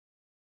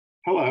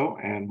Hello,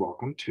 and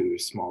welcome to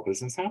Small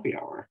Business Happy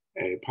Hour,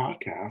 a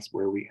podcast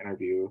where we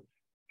interview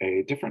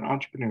a different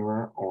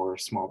entrepreneur or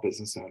small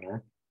business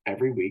owner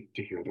every week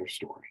to hear their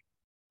story.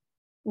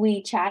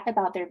 We chat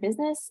about their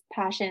business,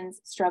 passions,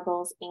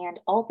 struggles, and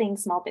all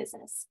things small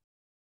business.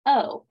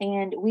 Oh,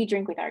 and we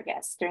drink with our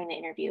guests during the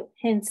interview,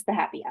 hence the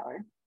happy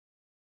hour.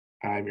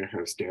 I'm your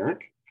host,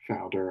 Derek,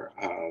 founder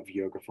of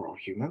Yoga for All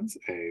Humans,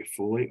 a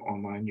fully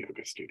online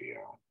yoga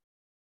studio.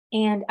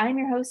 And I'm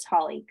your host,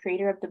 Holly,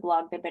 creator of the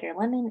blog The Bitter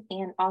Lemon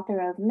and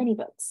author of many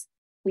books.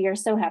 We are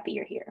so happy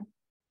you're here.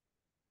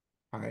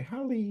 Hi,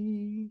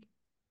 Holly.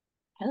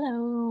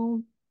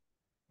 Hello.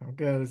 How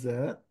goes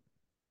it?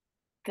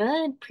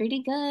 Good,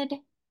 pretty good.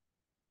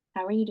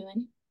 How are you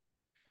doing?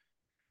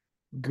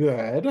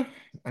 Good.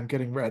 I'm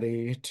getting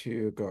ready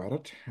to go out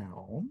of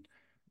town.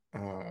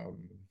 Um,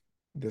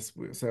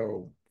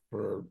 so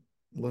for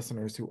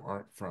listeners who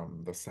aren't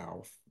from the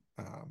South,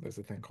 there's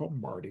a thing called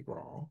Mardi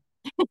Gras.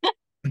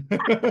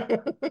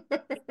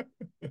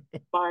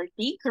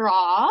 Mardi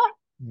Gras.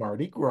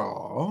 Mardi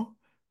Gras.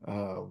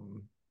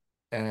 Um,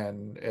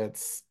 and it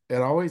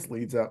always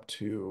leads up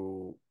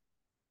to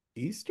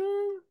Easter.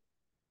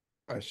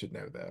 I should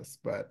know this,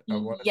 but I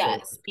want to say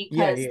Yes, like,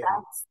 yeah, because yeah,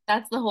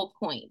 that's the whole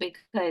point,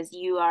 because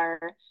you are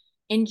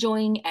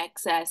enjoying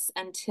excess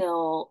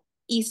until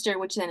Easter,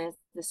 which then is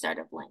the start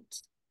of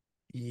Lent,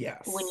 when you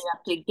yes,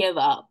 have to give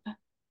up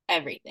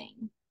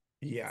everything.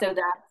 yeah, So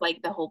that's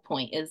like the whole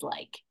point is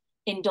like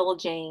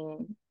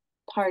indulging,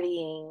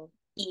 partying,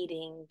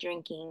 eating,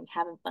 drinking,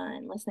 having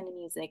fun, listening to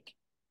music.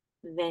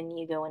 Then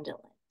you go into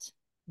Lent.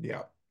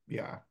 yeah,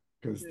 yeah.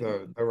 Because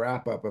Mhm. the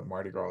wrap up of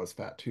Mardi Gras is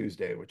Fat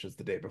Tuesday, which is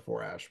the day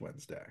before Ash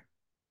Wednesday.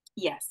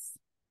 Yes.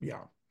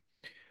 Yeah.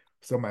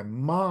 So my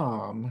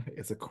mom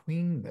is a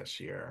queen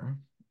this year.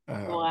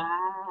 Um,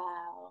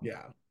 Wow.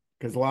 yeah,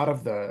 because a lot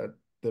of the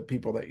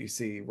people that you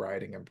see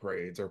riding in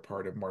parades are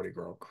part of Mardi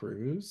Gras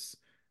crews,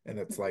 and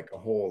it's like a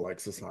whole like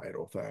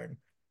societal thing.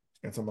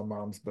 And so my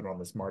mom's been on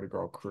this Mardi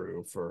Gras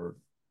crew for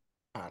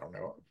I don't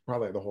know,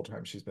 probably the whole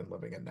time she's been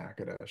living in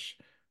Natchitoches,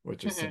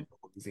 which is Mhm. Central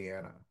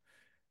Louisiana.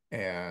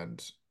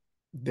 And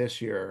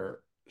this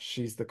year,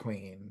 she's the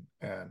queen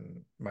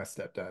and my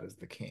stepdad is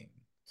the king.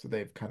 So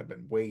they've kind of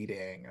been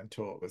waiting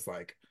until it was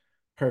like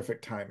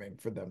perfect timing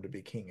for them to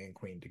be king and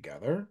queen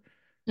together.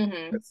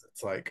 Mhm.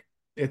 It's like,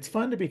 it's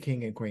fun to be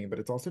king and queen, but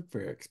it's also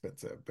very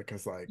expensive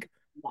because, like,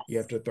 you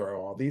have Yes. to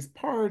throw all these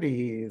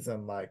parties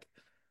and, like,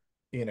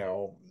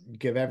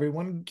 give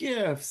everyone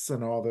gifts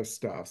and all this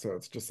stuff. So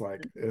it's just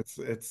like,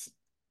 it's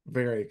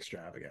very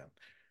extravagant.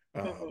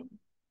 Um, Mhm.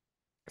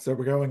 so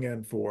we're going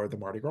in for the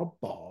Mardi Gras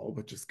ball,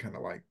 which is kind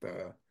of like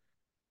the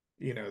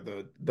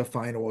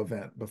final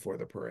event before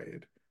the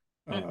parade.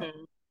 Uh,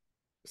 Mhm.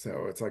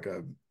 so it's like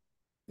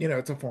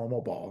it's a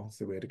formal ball.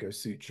 So we had to go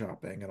suit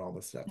shopping and all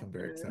this stuff. I'm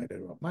very Mhm.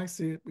 excited about my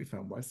suit. We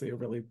found Wesley a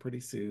really pretty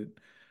suit.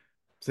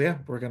 So yeah,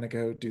 we're gonna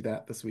go do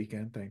that this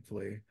weekend.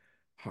 Thankfully,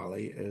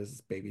 Holly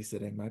is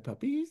babysitting my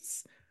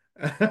puppies.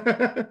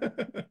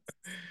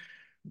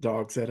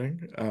 Dog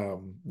sitting.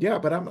 Yeah,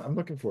 but I'm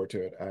looking forward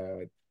to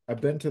it.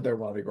 I've been to their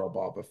Mardi Gras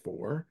ball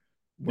before,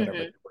 whenever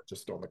they Mhm. were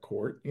just on the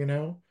court.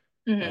 Uh,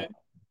 Mhm.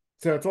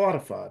 so it's a lot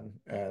of fun,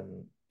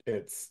 and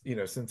it's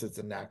since it's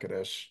in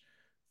Natchitoches,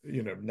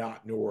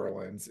 not New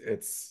Orleans,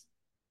 it's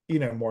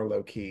more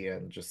low key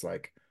and just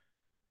like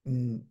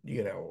mm,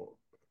 you know,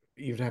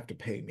 you'd have to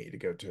pay me to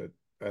go to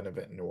an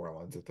event in New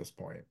Orleans at this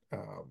point,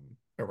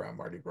 around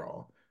Mardi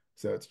Gras.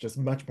 So it's just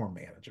much more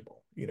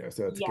manageable.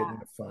 So it's getting Yeah.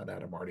 the fun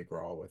out of Mardi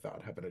Gras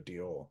without having to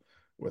deal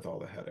with all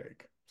the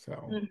headache. So,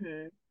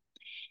 Mhm.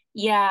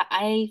 Yeah,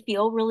 I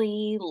feel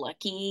really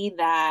lucky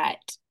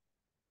that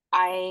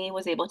I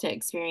was able to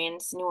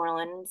experience New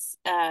Orleans,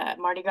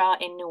 Mardi Gras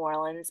in New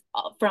Orleans,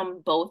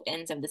 from both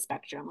ends of the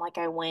spectrum. Like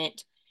I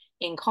went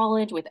in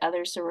college with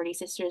other sorority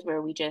sisters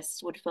where we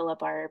just would fill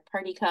up our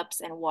party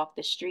cups and walk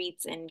the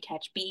streets and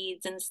catch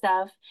beads and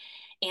stuff.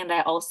 And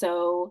I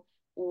also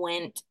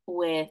went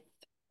with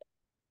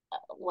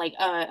like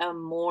a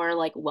more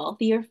like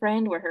wealthier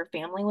friend where her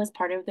family was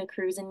part of the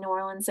cruise in New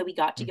Orleans. So we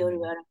got to go to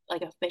mhm. a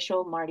like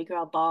official Mardi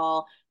Gras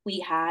ball. We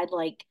had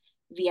like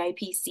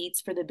VIP seats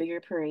for the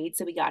bigger parade.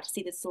 So we got to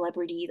see the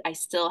celebrities. I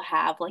still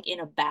have like in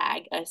a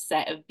bag a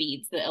set of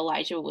beads that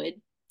Elijah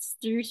Wood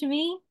threw to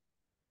me.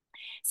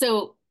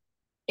 So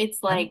it's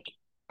I'm, like,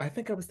 I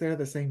think I was there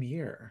the same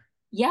year.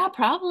 yeah,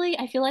 probably.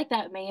 I feel like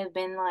that may have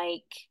been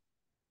like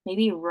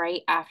maybe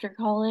right after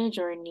college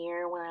or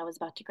near when I was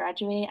about to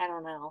graduate. I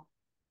don't know.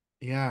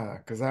 Yeah,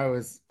 because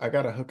I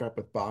got to hook up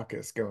with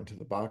Bacchus going to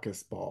the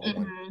Bacchus ball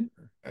one Mhm.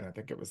 year, and I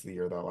think it was the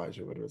year that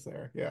Elijah Wood was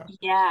there. Yeah.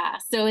 Yeah.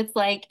 So it's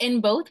like,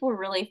 and both were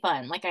really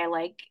fun. Like I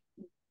like,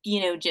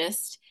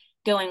 just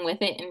going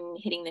with it and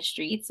hitting the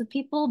streets with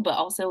people, but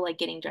also like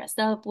getting dressed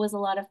up was a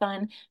lot of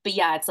fun. But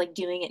yeah, it's like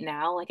doing it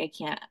now. Like I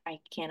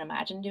can't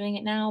imagine doing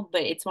it now,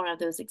 but it's one of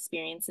those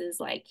experiences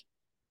like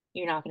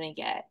you're not gonna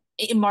get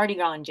in Mardi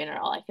Gras in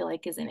general, I feel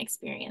like is an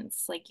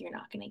experience like you're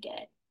not gonna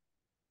get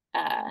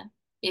uh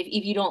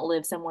if you don't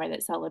live somewhere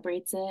that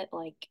celebrates it,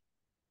 like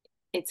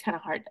it's kind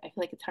of hard. I feel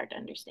like it's hard to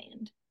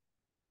understand.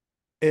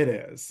 It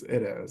is.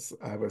 It is.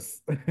 I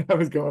was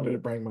going to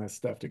bring my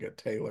stuff to get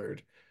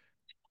tailored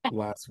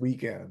last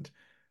weekend,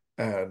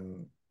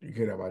 and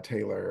my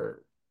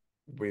tailor,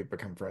 we've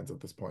become friends at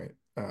this point.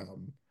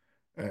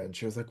 And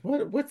she was like,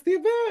 what's the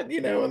event?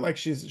 And like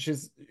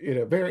she's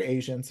very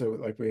Asian, so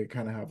like we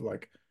kind of have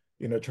like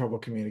trouble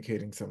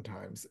communicating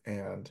sometimes.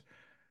 And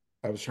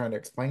I was trying to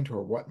explain to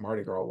her what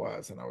Mardi Gras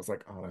was, and I was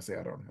like, honestly,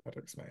 I don't know how to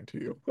explain to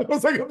you. I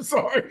was like, I'm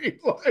sorry.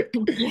 Like,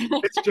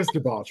 it's just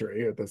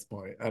debauchery at this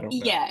point. I don't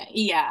know. Yeah,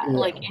 yeah.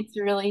 Like Yeah, it's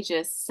really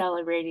just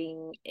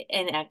celebrating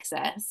in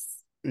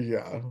excess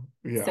yeah, so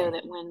yeah.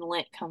 that when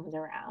Lent comes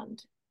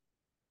around,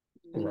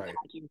 you've Right.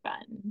 had your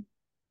fun.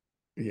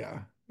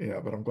 Yeah, yeah.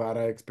 But I'm glad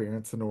I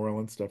experienced the New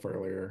Orleans stuff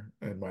earlier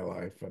in my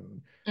life, Hmm.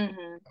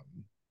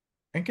 um,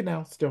 and can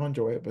now still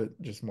enjoy it, but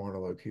just more on a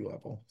low key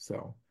level.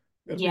 So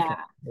it'll be fun.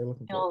 Yeah, We're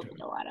looking forward it'll to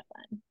be it. a lot of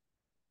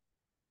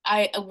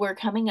fun. We're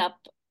coming up,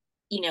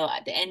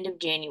 at the end of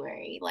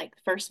January, like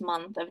first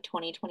month of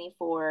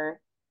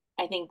 2024.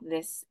 I think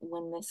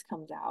when this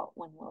comes out,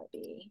 when will it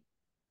be?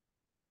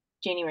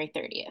 January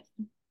 30th.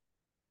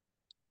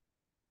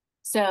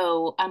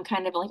 So I'm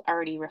kind of like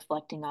already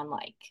reflecting on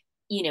like,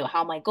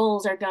 how my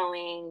goals are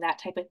going, that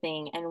type of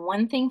thing. And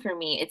one thing for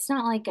me, it's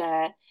not like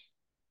a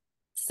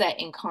set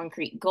in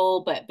concrete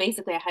goal, but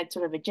basically I had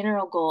sort of a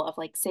general goal of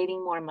like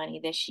saving more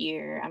money this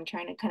year. I'm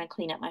trying to kind of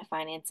clean up my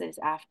finances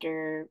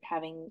after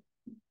having,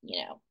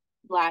 you know,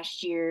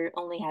 last year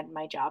only had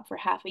my job for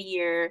half a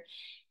year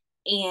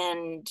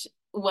and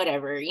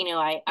whatever,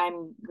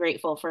 I'm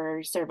grateful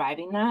for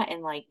surviving that.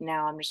 And like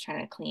now I'm just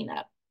trying to clean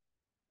up.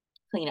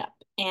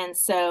 And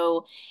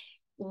so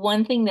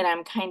one thing that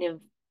I'm kind of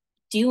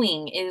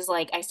doing is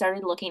like I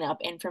started looking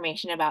up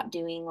information about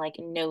doing like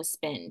a no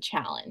spin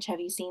challenge. Have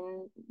you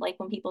seen like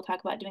when people talk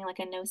about doing like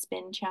a no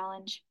spin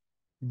challenge?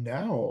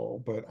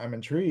 No, but I'm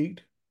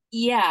intrigued.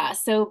 Yeah,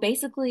 so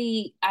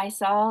basically I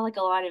saw like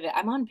a lot of it.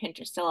 I'm on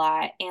Pinterest a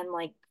lot and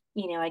like,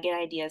 I get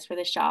ideas for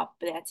the shop,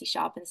 the Etsy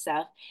shop and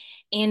stuff.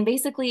 And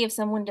basically if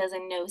someone does a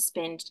no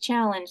spend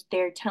challenge,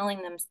 they're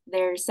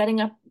setting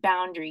up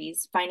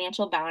boundaries,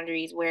 financial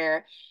boundaries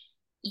where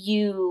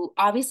you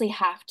obviously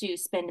have to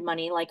spend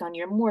money like on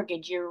your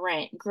mortgage, your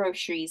rent,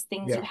 groceries,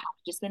 things you Yeah.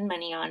 have to spend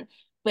money on,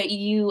 but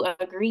you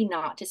agree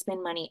not to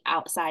spend money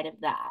outside of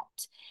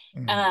that.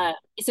 Hmm. Uh,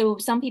 so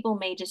some people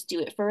may just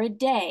do it for a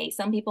day,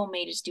 some people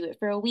may just do it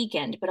for a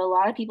weekend, but a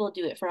lot of people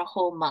do it for a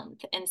whole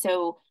month. And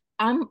so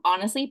I'm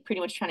honestly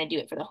pretty much trying to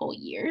do it for the whole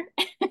year,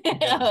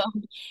 Yeah.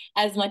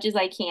 as much as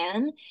I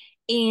can.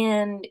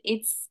 And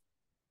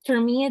for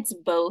me, it's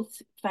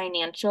both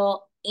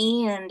financial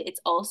and it's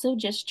also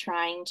just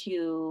trying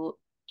to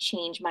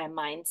change my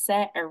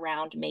mindset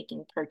around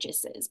making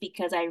purchases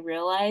because I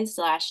realized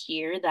last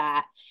year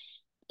that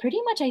pretty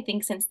much I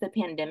think since the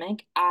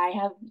pandemic, I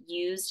have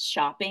used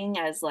shopping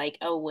as like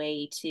a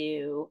way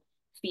to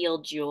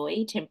feel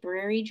joy,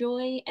 temporary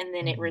joy, and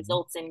then it Hmm.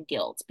 results in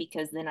guilt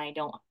because then I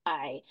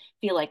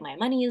feel like my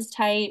money is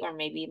tight or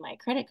maybe my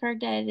credit card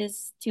debt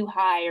is too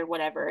high or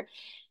whatever.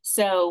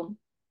 So,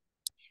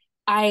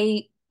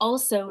 I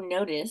also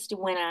noticed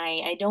when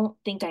I don't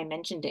think I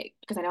mentioned it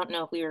because I don't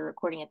know if we were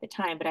recording at the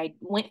time, but I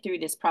went through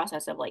this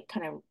process of like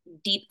kind of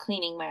deep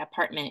cleaning my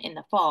apartment in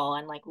the fall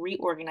and like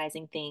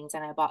reorganizing things.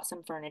 And I bought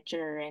some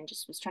furniture and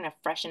just was trying to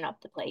freshen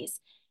up the place.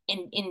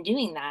 And in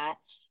doing that,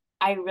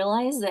 I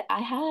realized that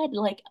I had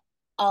like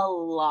a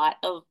lot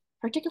of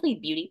particularly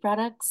beauty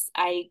products.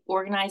 I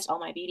organized all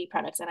my beauty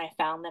products and I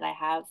found that I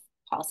have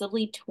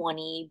possibly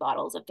 20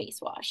 bottles of face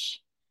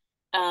wash.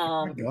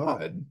 Oh my Um,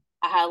 God.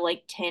 I had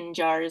like 10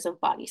 jars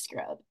of body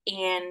scrub.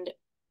 And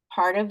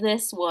part of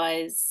this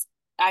was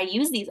I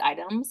use these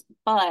items,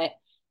 but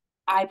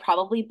I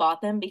probably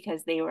bought them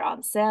because they were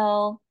on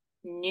sale,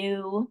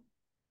 new,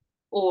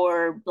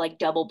 or like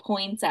double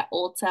points at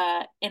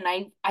Ulta. And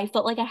I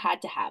felt like I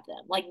had to have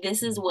them. Like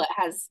this is what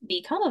has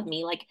become of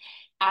me. Like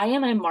I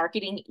am a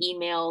marketing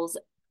emails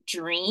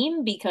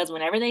dream because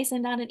whenever they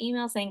send out an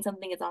email saying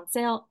something is on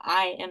sale,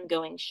 I am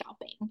going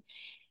shopping.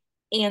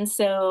 And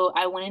so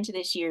I went into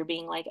this year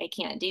being like, I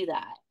can't do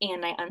that.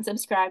 And I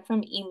unsubscribed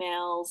from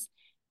emails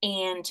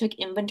and took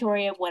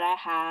inventory of what I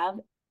have.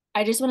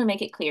 I just want to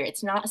make it clear.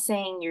 It's not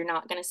saying you're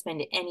not going to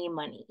spend any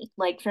money.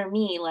 Like for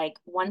me, like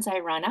once I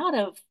run out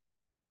of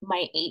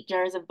my 8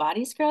 jars of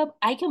body scrub,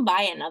 I can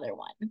buy another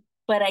one,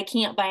 but I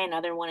can't buy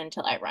another one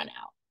until I run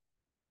out.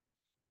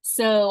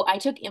 So I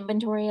took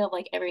inventory of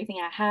like everything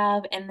I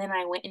have, and then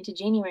I went into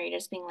January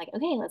just being like,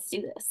 okay, let's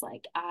do this.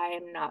 Like,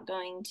 I'm not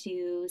going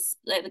to,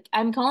 like,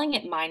 I'm calling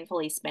it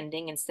mindfully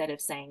spending instead of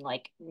saying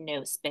like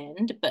no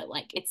spend, but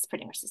like it's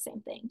pretty much the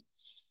same thing.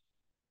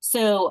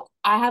 So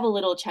I have a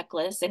little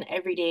checklist, and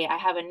every day I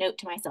have a note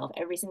to myself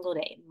every single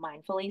day,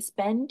 mindfully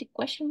spend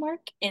question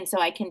mark. And so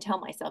I can tell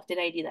myself, did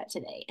I do that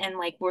today? And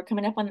like we're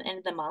coming up on the end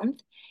of the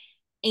month,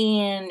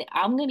 and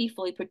I'm gonna be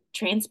fully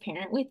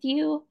transparent with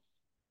you,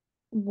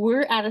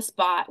 we're at a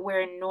spot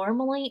where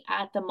normally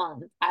at the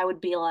month I would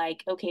be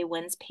like, okay,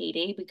 when's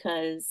payday?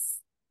 Because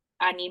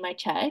I need my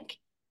check.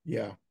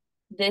 Yeah.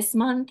 This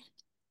month,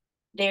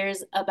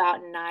 there's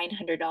about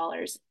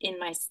 $900 in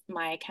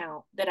my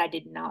account that I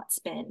did not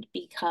spend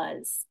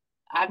because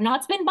I've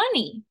not spent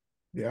money.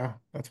 Yeah,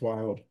 that's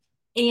wild.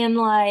 And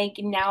like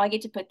now I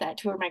get to put that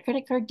toward my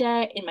credit card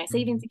debt in my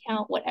savings Mhm.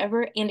 account,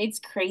 whatever. And it's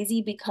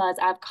crazy because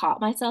I've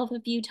caught myself a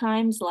few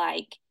times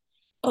like,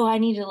 oh, I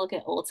need to look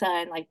at Ulta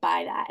and like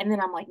buy that. And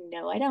then I'm like,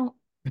 no, I don't.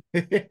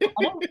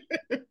 I don't.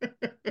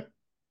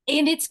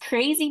 And it's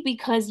crazy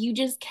because you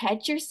just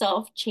catch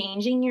yourself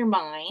changing your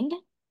mind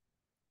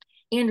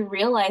and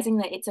realizing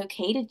that it's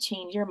okay to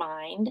change your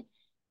mind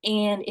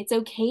and it's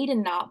okay to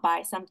not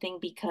buy something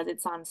because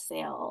it's on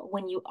sale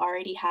when you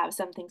already have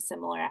something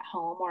similar at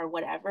home or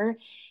whatever.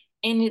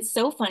 And it's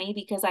so funny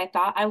because I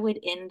thought I would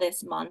end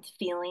this month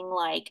feeling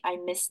like I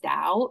missed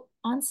out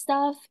on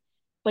stuff,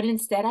 but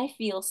instead I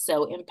feel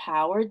so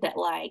empowered that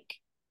like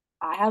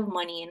I have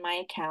money in my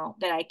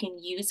account that I can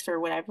use for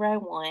whatever I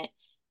want.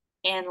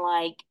 And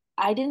like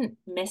I didn't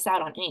miss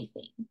out on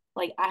anything.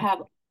 Like I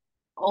have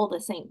all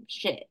the same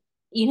shit,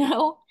 you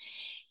know?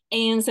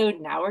 And so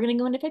now we're gonna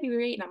go into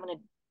February and I'm gonna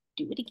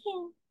do it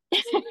again.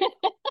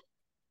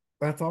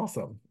 That's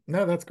awesome.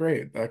 No, that's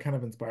great. That kind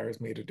of inspires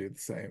me to do the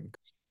same.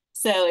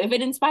 So if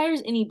it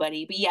inspires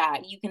anybody, but yeah,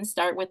 you can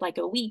start with like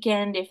a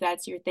weekend if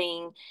that's your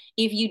thing.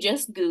 If you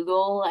just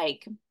Google,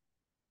 like,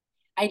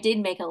 I did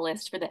make a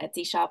list for the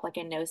Etsy shop, like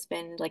a no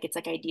spend, like it's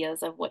like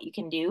ideas of what you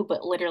can do.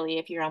 But literally,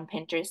 if you're on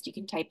Pinterest, you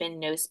can type in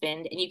no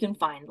spend and you can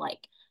find like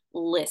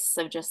lists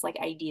of just like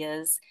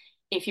ideas.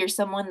 If you're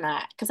someone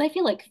that, because I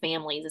feel like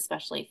families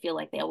especially feel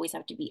like they always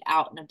have to be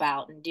out and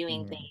about and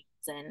doing things. Mhm.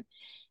 And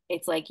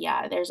it's like,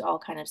 yeah, there's all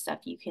kind of stuff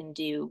you can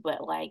do.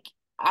 But like,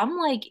 I'm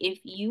like, if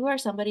you are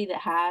somebody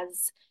that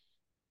has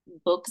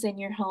books in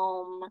your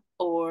home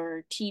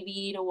or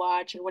TV to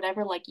watch or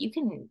whatever, like you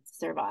can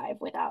survive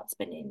without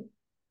spending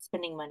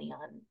money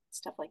on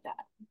stuff like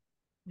that.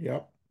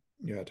 Yep.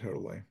 Yeah,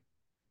 totally.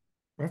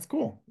 That's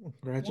cool. Well,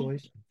 Yeah.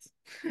 congratulations.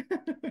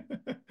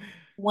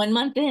 1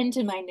 month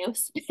into my no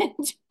spend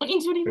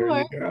There 2024.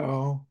 you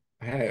go.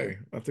 Hey,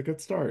 that's a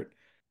good start.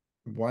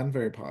 One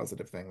very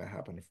positive thing that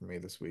happened for me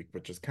this week,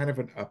 which is kind of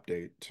an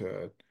update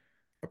to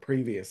a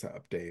previous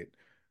update.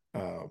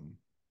 Um,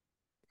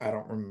 I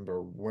don't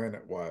remember when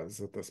it was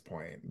at this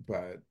point,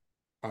 but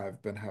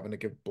I've been having to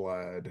give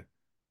blood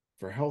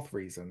for health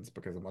reasons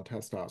because I'm on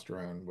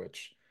testosterone,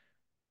 which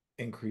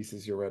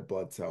increases your red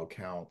blood cell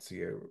count. So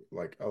you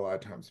like a lot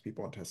of times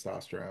people on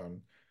testosterone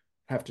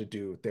have to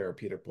do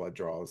therapeutic blood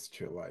draws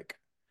to like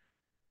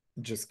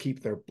just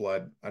keep their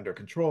blood under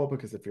control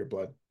because if your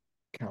blood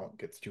count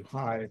gets too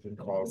high, it can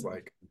cause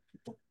like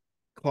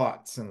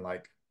clots and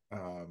like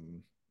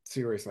um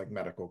serious like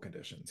medical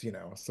conditions, you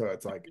know. So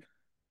it's like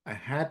I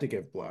had to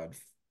give blood,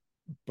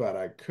 but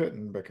I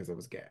couldn't because I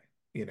was gay,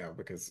 you know,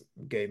 because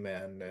gay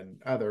men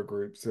and other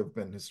groups have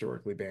been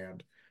historically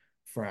banned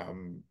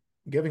from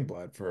giving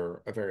blood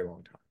for a very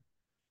long time.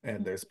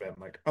 And there's been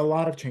like a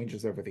lot of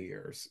changes over the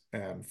years.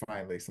 And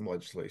finally, some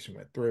legislation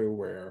went through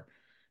where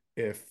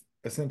if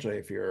essentially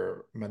if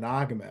you're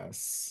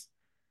monogamous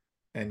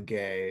and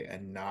gay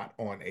and not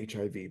on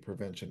HIV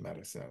prevention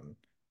medicine,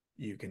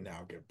 you can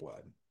now give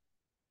blood.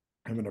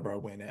 And whenever I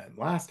went in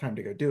last time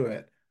to go do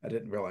it, I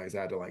didn't realize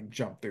I had to like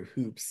jump through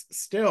hoops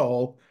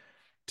still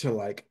to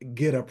like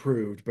get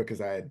approved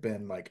because I had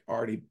been like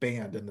already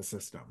banned in the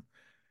system.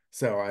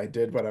 So I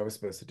did what I was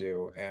supposed to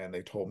do and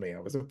they told me I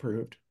was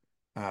approved.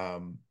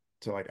 Um,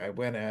 so like I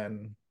went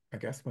in, I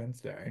guess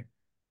Wednesday. I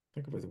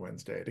think it was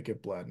Wednesday to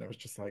give blood and I was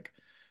just like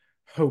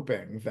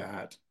hoping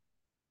that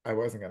I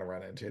wasn't going to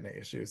run into any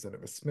issues and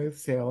it was smooth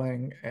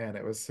sailing and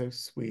it was so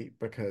sweet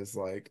because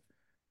like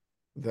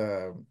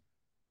the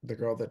the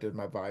girl that did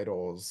my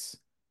vitals,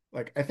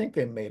 like I think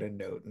they made a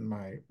note in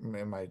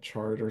my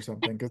chart or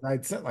something because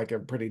I'd sent like a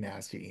pretty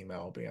nasty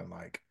email being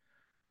like,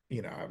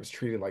 you know, I was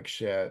treated like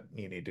shit.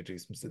 You need to do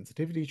some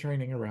sensitivity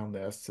training around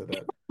this so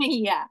that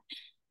Yeah.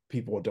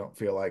 people don't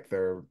feel like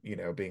they're, you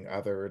know, being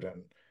othered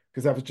and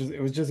because I was just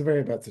it was just a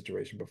very bad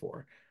situation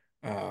before.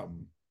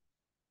 Um,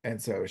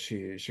 and so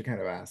she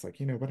kind of asked like,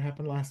 you know, what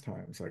happened last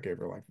time? So I gave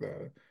her like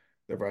the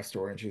rough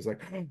story and she's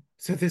like, "Oh,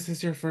 so this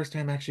is your first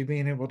time actually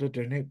being able to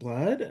donate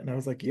blood?" And I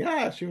was like,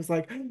 yeah. She was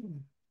like,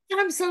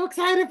 I'm so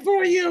excited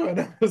for you.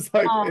 And I was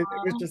like, it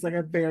was Aw, just like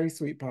a very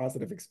sweet,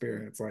 positive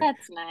experience. Like,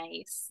 that's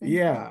nice.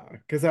 yeah,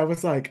 because I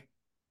was like,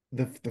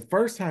 the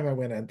first time I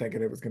went in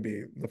thinking it was gonna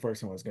be the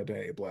first time I was gonna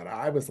donate blood,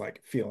 I was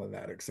like feeling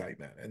that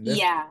excitement. And this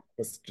time Yeah.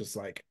 was just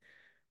like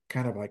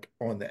kind of like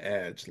on the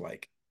edge,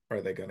 like,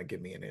 are they gonna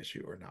give me an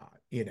issue or not?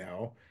 You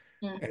know?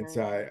 And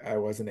so Hmm. I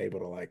wasn't able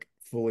to like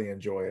fully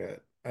enjoy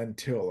it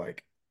until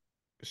like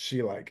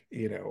she like,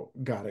 you know,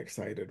 got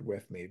excited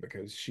with me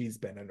because she's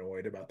been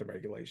annoyed about the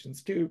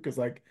regulations too. Because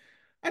like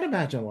I'd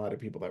imagine a lot of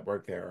people that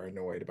work there are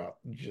annoyed about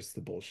just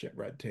the bullshit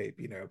red tape,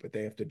 you know, but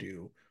they have to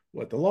do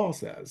what the law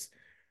says.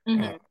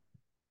 Uh, Hmm.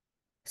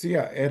 so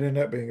yeah, it ended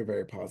up being a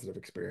very positive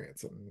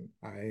experience, and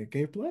I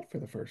gave blood for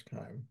the first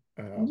time.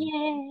 And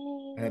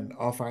Yay.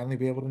 I'll finally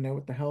be able to know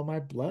what the hell my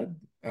blood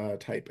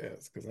type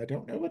is because I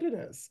don't know what it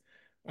is.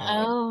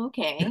 Oh,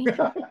 okay.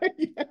 Yeah,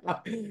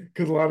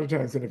 because a lot of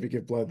times, when if you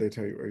give blood, they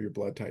tell you what your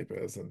blood type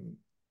is, and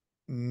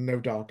no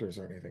doctors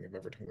or anything have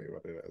ever told me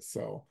what it is.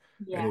 So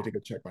I need Yeah. to go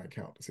check my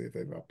account to see if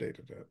they've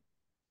updated it.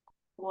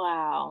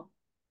 Wow.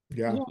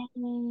 Yeah,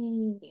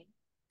 Yay.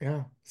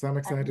 yeah. So I'm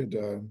excited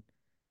Um,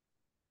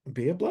 to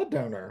be a blood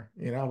donor.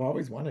 I've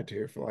always wanted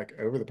to for like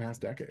over the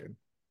past decade.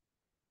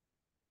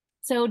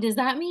 so does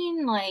that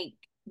mean like,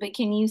 but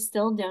can you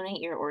still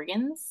donate your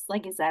organs?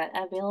 Like, is that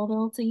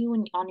available to you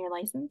on your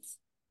license?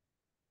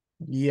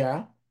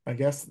 Yeah, I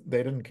guess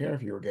they didn't care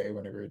if you were gay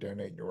whenever you're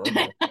donating your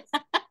organ.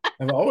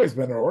 I've always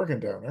been an organ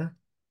donor.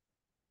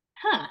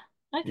 Huh.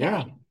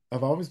 Yeah, Okay.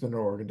 I've always been an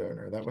organ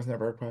donor. That was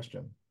never a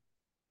question.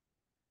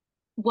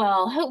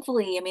 Well,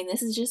 hopefully, I mean,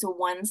 this is just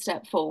one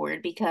step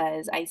forward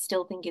because I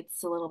still think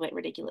it's a little bit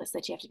ridiculous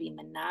that you have to be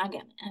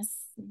monogamous.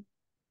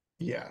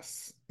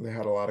 Yes, they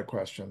had a lot of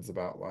questions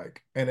about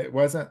like, and it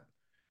wasn't,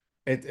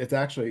 it's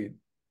actually,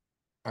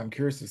 I'm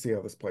curious to see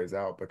how this plays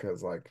out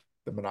because like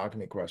the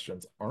monogamy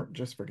questions aren't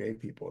just for gay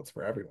people, it's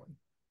for everyone.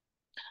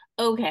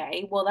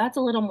 Okay, well, that's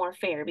a little more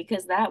fair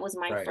because that was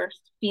my Right.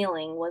 first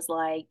feeling was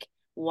like,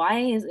 why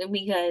is it?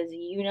 Because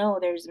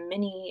there's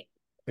many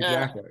uh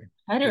Exactly.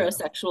 Yeah.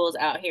 heterosexuals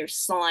out here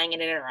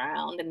slanging it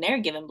around and they're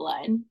giving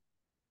blood.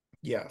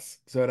 Yes.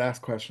 So it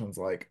asks questions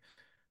like,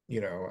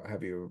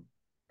 have you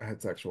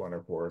had sexual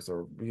intercourse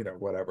or,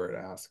 whatever it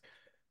asks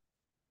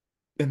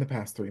in the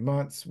past 3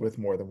 months with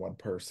more than one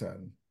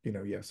person,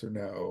 yes or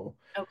no.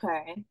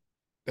 Okay.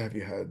 Have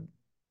you had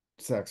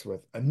sex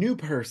with a new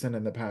person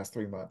in the past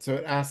 3 months? So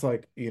it asks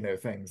like,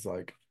 things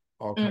like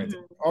Hmm.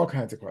 all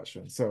kinds of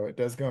questions. So it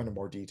does go into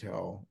more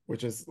detail,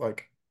 which is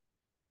like,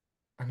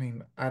 I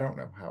mean, I don't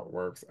know how it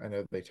works. I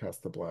know they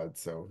test the blood,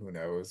 so who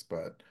knows,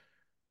 but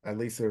at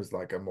least there's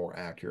like a more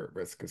accurate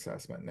risk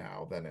assessment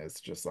now than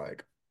it's just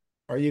like,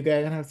 are you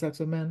gay and have sex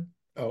with men?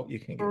 Oh, you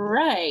can get blood.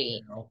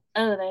 Right.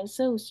 Oh, that's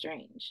so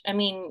strange. I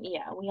mean,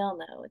 yeah, we all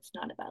know it's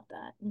not about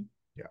that.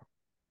 Yeah.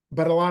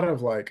 But a lot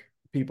of like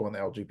people in the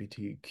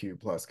LGBTQ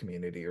plus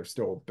community are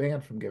still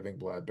banned from giving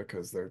blood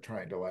because they're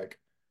trying to like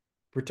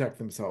protect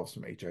themselves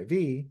from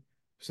HIV.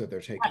 So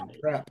they're taking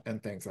Right. PrEP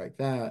and things like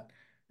that.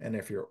 And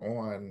if you're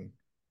on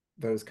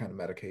those kind of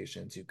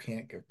medications, you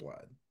can't give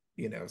blood,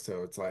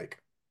 so it's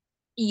like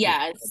you're Yeah,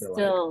 kind it's of like,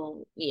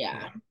 still,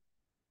 yeah.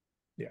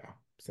 yeah, yeah.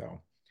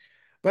 So,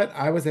 but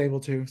I was able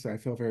to, so I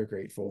feel very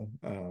grateful.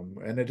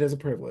 And it is a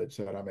privilege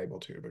that I'm able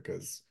to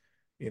because,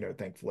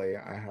 thankfully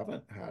I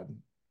haven't had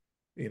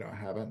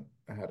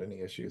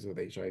any issues with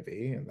HIV,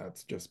 and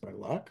that's just by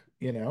luck,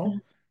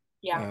 Mhm.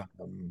 Yeah.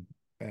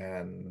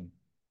 and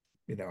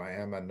I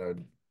am in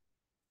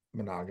a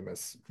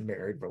monogamous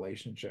married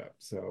relationship,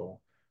 so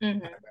I'm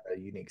Hmm. in a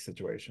unique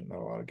situation that a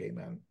lot of gay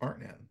men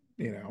aren't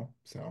in,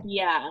 so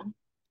Yeah.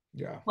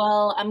 yeah,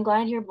 Well, I'm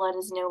glad your blood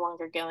is no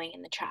longer going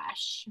in the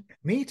trash.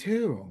 me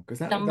too, because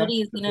that's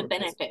Somebody is going that's to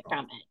what pisses me benefit off.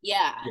 from it.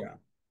 Yeah, Yeah,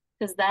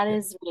 because that yeah,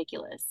 is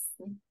ridiculous.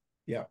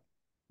 yeah,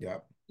 yeah.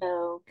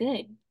 So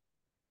good.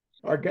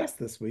 Our guest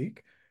this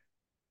week,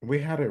 we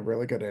had a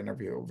really good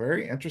interview,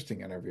 very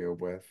interesting interview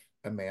with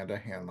Amanda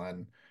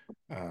Hanlon,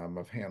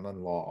 of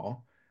Hanlon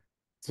Law.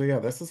 So yeah,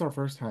 this is our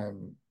first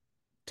time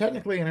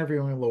technically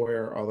interviewing a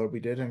lawyer, although we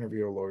did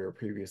interview a lawyer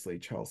previously,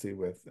 Chelsea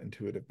with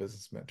Intuitive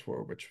Business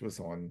Mentor, which was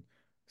on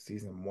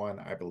season one,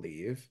 I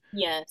believe.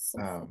 Yes.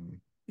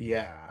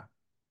 Yeah,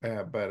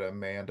 but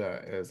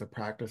Amanda is a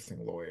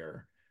practicing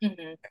lawyer,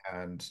 Hmm.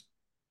 and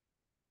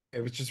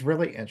it was just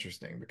really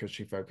interesting because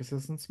she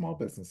focuses on small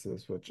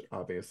businesses, which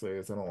obviously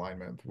is in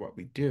alignment with what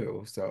we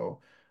do.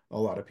 So a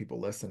lot of people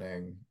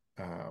listening,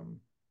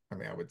 I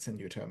mean, I would send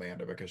you to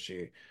Amanda because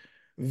she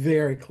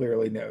very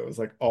clearly knows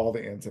like all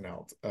the ins and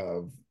outs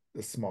of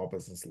the small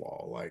business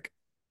law. Like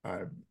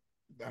I'm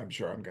I'm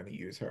sure I'm going to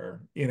use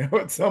her,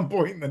 at some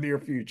point in the near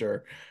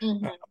future.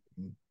 Hmm.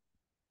 Um,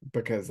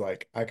 because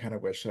like I kind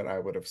of wish that I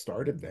would have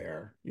started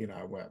there.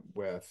 I went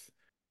with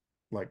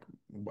like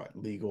what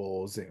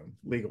legal Zoom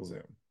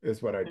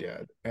is what I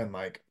did. And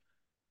like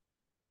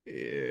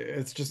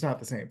it's just not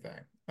the same thing.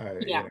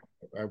 Yeah.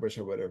 I wish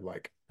I would have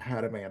like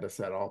had Amanda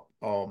set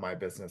all my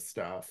business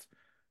stuff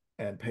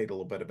and paid a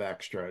little bit of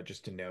extra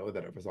just to know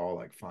that it was all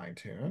like fine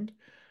tuned.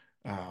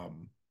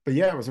 But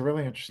yeah, it was a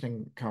really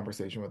interesting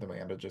conversation with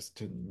Amanda just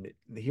to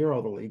hear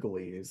all the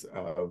legalese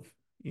of,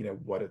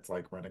 what it's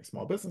like running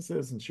small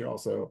businesses. And she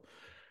also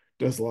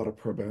does a lot of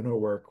pro bono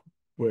work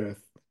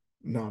with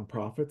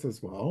nonprofits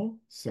as well.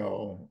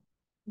 So,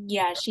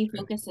 Yeah, she and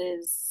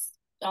focuses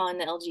on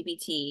the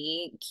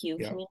LGBTQ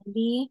yeah,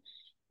 community,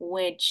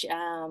 which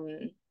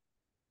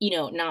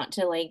not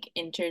to like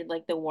enter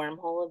like the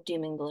wormhole of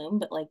doom and gloom,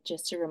 but like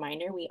just a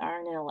reminder, we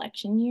are in an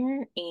election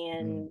year.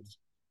 And mm,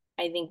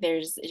 I think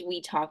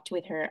we talked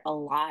with her a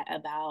lot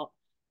about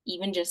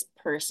even just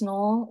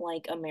personal,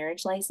 like a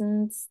marriage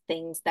license,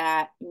 things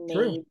that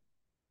true. may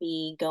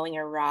be going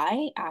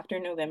awry after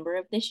November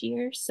of this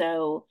year.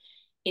 So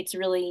it's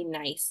really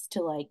nice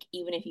to like,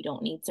 even if you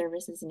don't need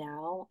services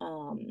now,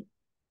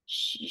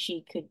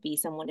 she could be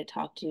someone to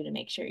talk to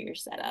make sure you're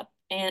set up.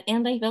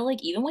 And I felt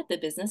like even with the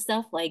business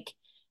stuff, like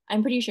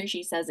I'm pretty sure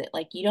she says it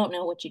like, you don't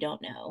know what you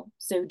don't know.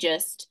 So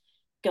just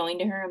going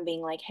to her and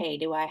being like, hey,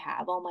 do I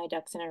have all my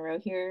ducks in a row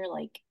here?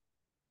 Like,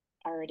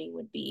 already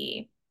would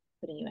be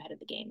putting you ahead of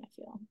the game, I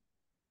feel.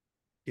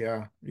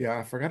 Yeah, yeah,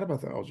 I forgot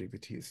about the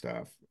LGBT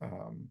stuff.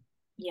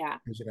 Yeah.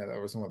 'Cause,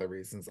 that was one of the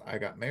reasons I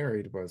got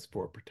married was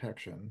for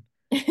protection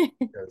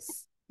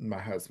because my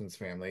husband's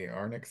family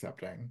aren't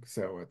accepting.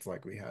 So it's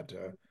like we had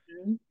to,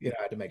 I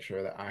had to make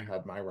sure that I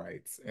had my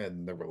rights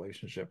in the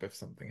relationship if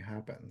something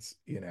happens.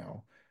 Uh,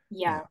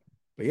 Yeah.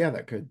 but yeah,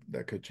 that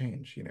could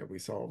change. We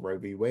saw Roe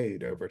v.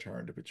 Wade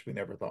overturned, which we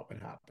never thought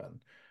would happen.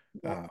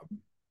 Yeah. Um,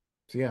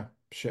 so yeah,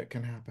 shit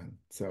can happen.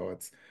 So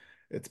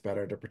it's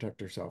better to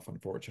protect yourself,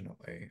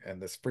 unfortunately, in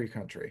this free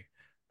country.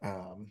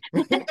 Um,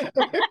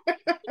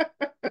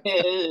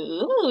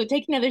 Ooh,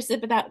 take another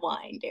sip of that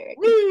wine, Derek.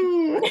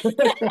 Woo!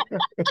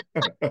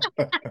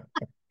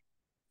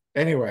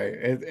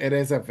 Anyway, it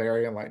is a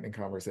very enlightening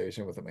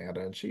conversation with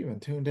Amanda, and she even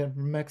tuned in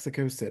from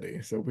Mexico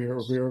City. So we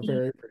were She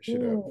very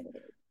appreciative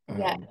did.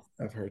 Yes.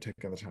 of her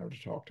taking the time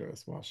to talk to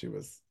us while she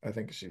was, I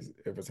think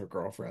it was her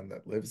girlfriend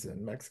that lives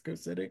in Mexico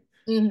City.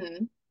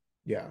 Hmm.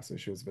 Yeah, so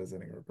she was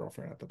visiting her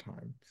girlfriend at the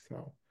time.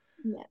 So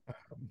Yeah.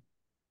 um,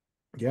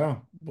 yeah,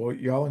 well,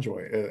 y'all enjoy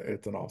it.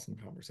 It's an awesome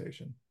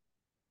conversation.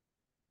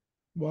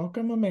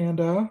 Welcome,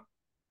 Amanda.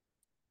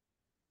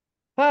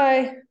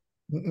 Hi.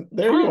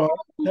 There you Hi. are.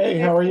 Hey, Hey.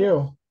 how are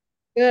you?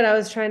 Good. I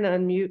was trying to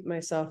unmute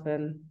myself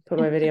and put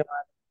my video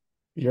on.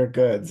 You're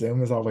good.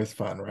 Zoom is always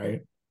fun,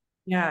 right?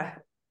 Yeah.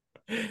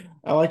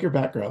 I like your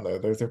background though.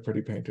 Those are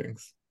pretty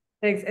paintings.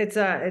 Thanks. It's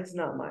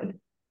not mine.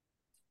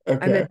 I'm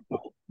Okay.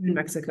 in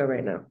Mexico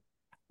right now.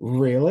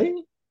 Really?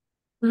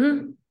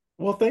 Hmm.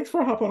 Well, thanks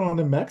for hopping on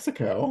in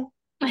Mexico.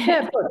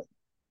 Yeah, of course.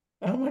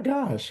 Oh my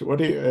gosh. What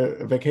do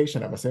you,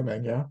 vacation, I'm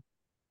assuming, yeah?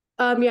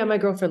 Yeah, my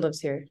girlfriend lives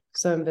here,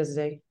 so I'm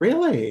visiting.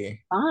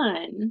 Really?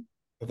 Fun.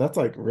 That's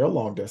like real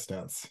long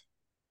distance.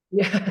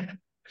 Yeah.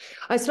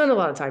 I spend a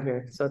lot of time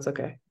here, so it's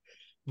okay.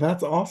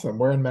 That's awesome.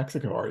 Where in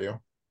Mexico are you?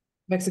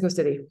 Mexico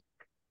City.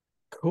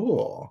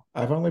 Cool.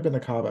 I've only been to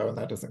Cabo and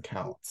that doesn't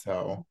count.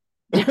 So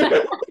You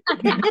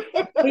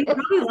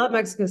probably love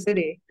Mexico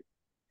City.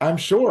 I'm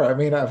sure. I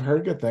mean, I've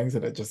heard good things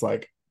and it just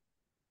like,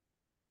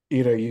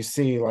 you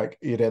see like,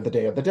 the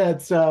Day of the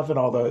Dead stuff and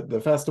all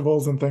the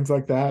festivals and things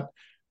like that.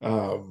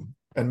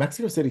 And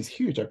Mexico City's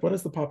huge. Like, what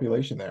is the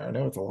population there? I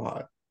know it's a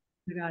lot.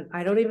 Oh my God,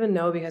 I don't even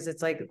know because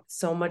it's like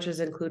so much is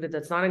included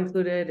that's not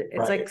included. It's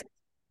Right. like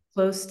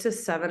close to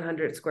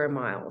 700 square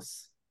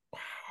miles.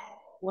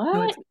 Wow. So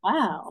What? it's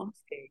Wow.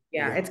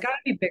 yeah, Yeah, it's got to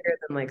be bigger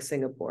than like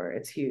Singapore.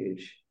 It's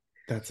huge.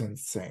 that's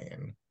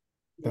insane.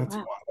 That's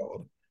Wow.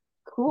 wild.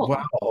 Cool.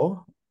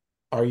 Well,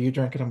 are you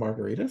drinking a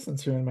margarita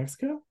since you're in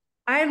Mexico?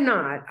 I'm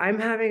not. I'm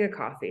having a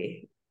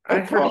coffee. A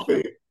I forgot.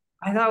 coffee.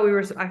 I thought we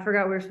were. I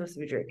forgot we were supposed to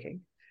be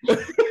drinking.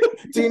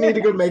 Do you need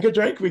to go make a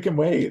drink? We can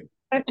wait.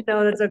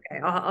 No, that's okay.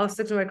 I'll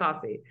stick to my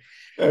coffee.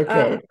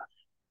 Okay.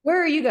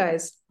 Where are you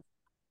guys?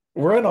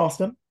 We're in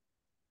Austin.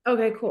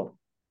 Okay, cool.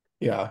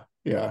 Yeah,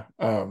 yeah.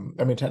 I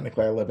mean,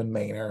 technically I live in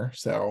Manor,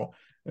 so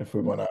if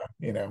we want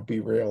to, be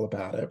real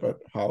about it, but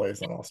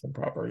Holly's in Austin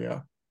proper,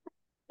 yeah.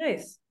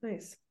 Nice,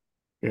 nice.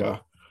 Yeah.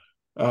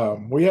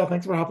 Well, yeah,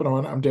 thanks for hopping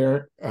on. I'm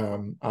Derek.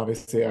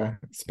 Obviously I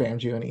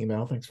spammed you an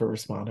email. Thanks for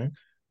responding.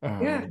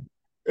 Yeah. Um,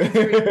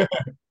 Very.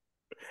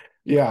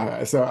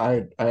 yeah, so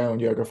I own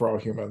Yoga for All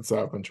Humans,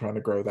 so I've been trying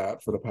to grow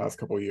that for the past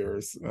couple of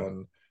years,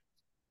 and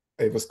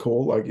it was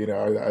cool. Like,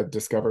 I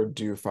discovered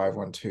Do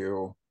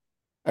 512,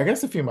 I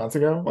guess a few months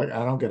ago. Like,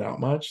 I don't get out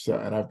much, so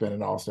and I've been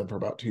in Austin for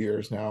about 2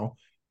 years now,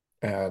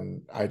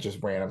 and I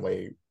just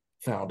randomly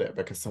found it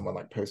because someone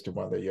like posted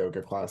one of the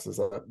yoga classes,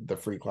 the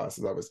free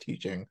classes I was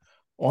teaching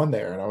on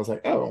there, and I was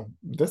like, oh,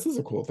 this is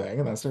a cool thing,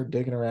 and I started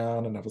digging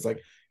around, and I was like,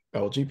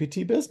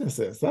 LGBT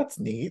businesses, that's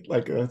neat.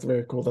 Like, that's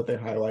very cool that they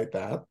highlight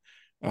that.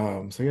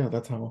 So yeah,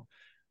 that's how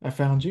I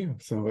found you.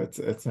 So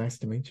it's nice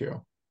to meet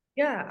you.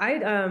 Yeah,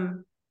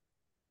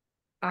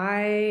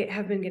 I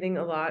have been getting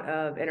a lot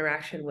of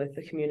interaction with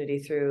the community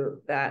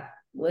through that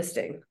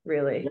listing,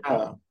 really.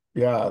 Yeah,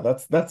 yeah,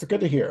 that's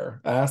good to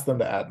hear. I asked them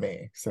to add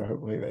me, so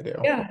hopefully they do.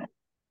 Yeah,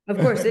 of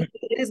course, it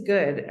is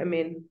good. I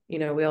mean,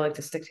 we all like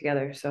to stick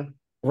together, so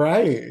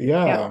Right.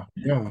 yeah. Yeah.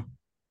 Yeah.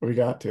 We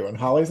got to. And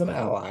Holly's an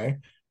ally.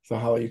 So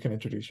Holly, you can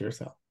introduce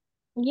yourself.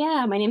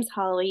 Yeah, my name's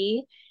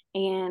Holly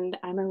and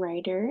I'm a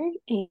writer.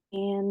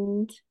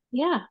 And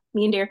yeah,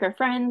 me and Derek are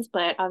friends,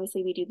 but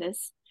obviously we do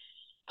this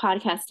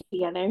podcast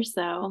together.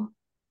 So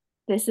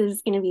this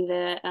is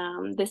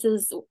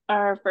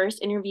our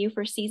first interview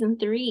for season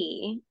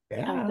 3 of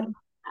the Yeah.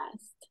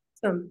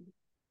 podcast. Um,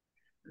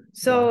 Yeah.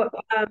 so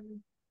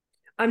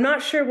I'm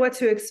not sure what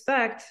to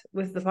expect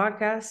with the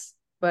podcast,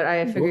 but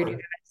I figured Sure.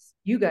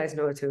 you guys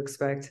know what to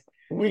expect.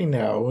 We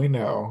know, we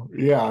know.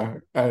 Yeah.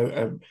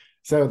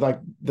 So like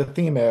the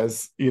theme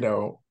is,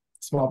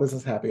 small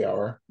business happy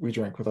hour. We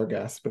drink with our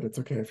guests, but it's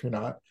okay if you're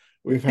not.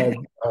 We've had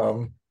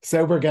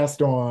sober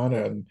guests on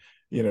and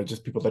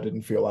just people that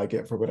didn't feel like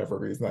it for whatever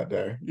reason that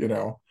day.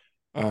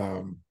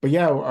 But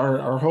yeah,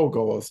 our whole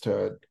goal is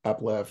to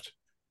uplift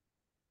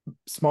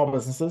small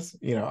businesses.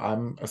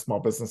 I'm a small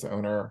business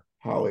owner.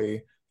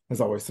 Holly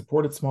has always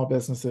supported small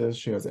businesses.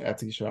 She has an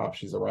Etsy shop.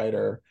 She's a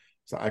writer.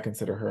 So I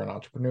consider her an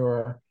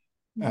entrepreneur.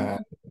 Uh,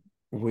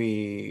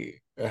 Mhm.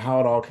 how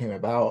it all came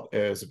about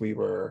is we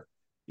were,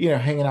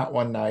 hanging out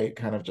one night,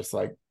 kind of just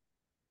like,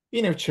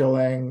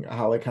 chilling.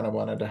 Holly kind of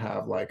wanted to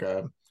have like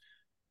a,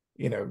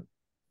 you know,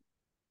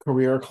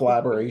 career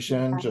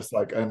collaboration, just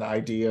like an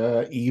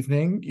idea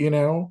evening,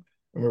 and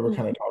we were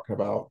kind of talking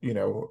about,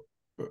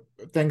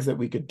 things that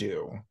we could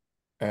do.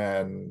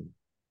 And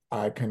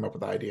I came up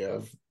with the idea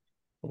of,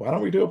 why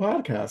don't we do a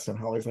podcast? And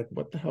Holly's like,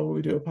 what the hell will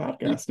we do a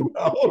podcast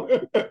about?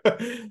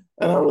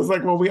 And I was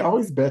like, well, we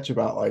always bitch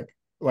about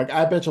like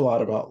I bitch a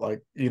lot about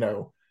like,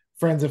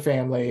 friends and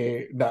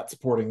family not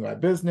supporting my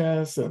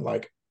business and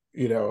like,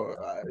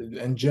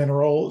 in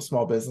general,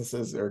 small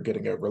businesses are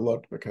getting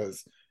overlooked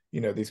because,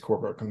 these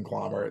corporate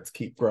conglomerates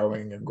keep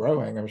growing and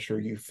growing. I'm sure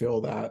you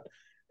feel that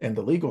in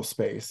the legal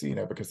space,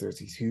 because there's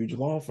these huge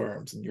law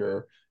firms and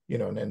you're,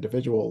 an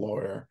individual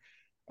lawyer.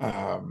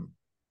 Um,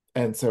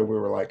 and so we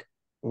were like,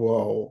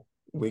 well,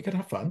 we could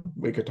have fun.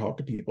 We could talk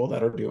to people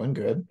that are doing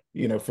good,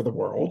 for the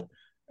world.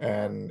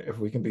 And if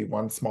we can be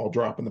one small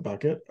drop in the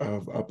bucket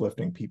of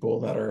uplifting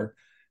people that are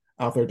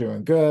out there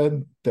doing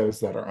good, those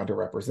that are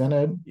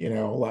underrepresented,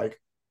 like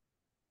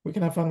we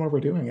can have fun while we're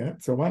doing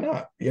it. So why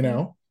not?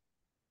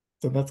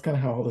 So that's kind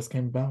of how all this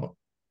came about.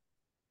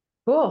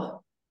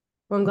 Cool.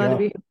 Well, I'm glad to Yeah.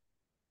 be here.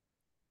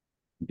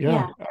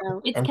 Yeah. Yeah,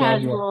 so it's I'm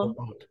glad you casual.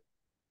 involved.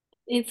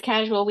 It's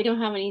casual. We don't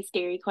have any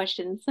scary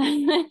questions.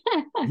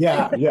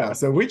 Yeah. Yeah.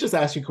 So we just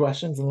ask you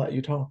questions and let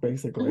you talk,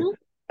 basically. Mhm.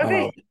 Um,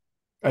 Okay.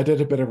 I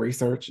did a bit of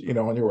research,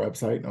 on your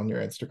website and on your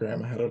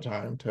Instagram ahead of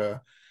time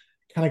to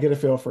kind of get a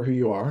feel for who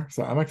you are.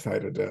 So I'm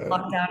excited to.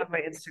 Locked out of my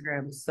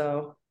Instagram,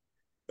 so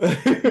I'm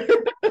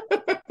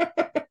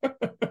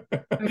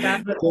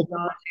bad with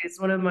technology. It's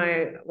one of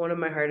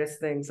my hardest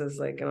things as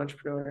like an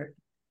entrepreneur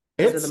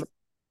is with it's the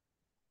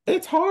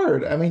it's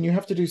hard. I mean, you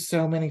have to do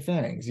so many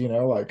things,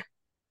 like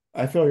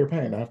I feel your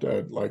pain. I have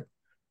to like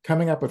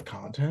coming up with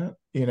content,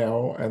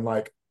 and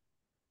like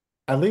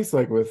at least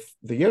like with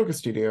the yoga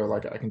studio,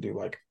 like I can do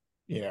like,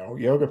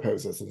 yoga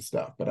poses and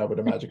stuff, but I would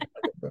imagine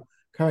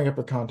coming up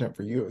with content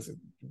for you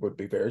would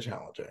be very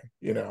challenging,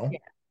 yeah,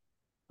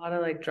 a lot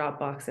of like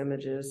Dropbox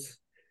images.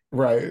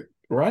 Right,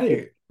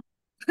 right.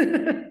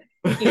 A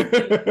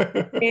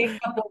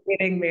couple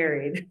getting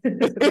married. You're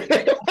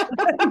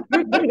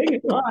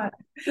doing a lot.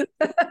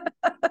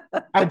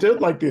 I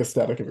did like the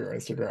aesthetic of your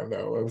Instagram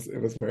though. It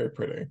was very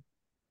pretty.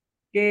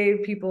 Gay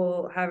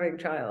people having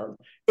child.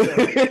 No,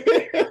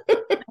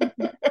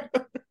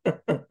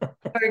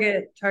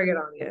 target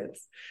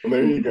audience.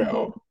 There you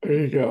go. There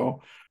you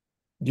go.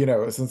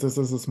 Since this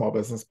is a small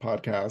business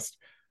podcast,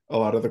 a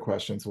lot of the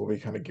questions will be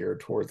kind of geared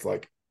towards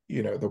like,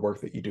 the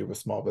work that you do with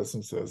small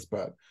businesses.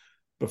 But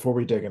before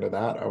we dig into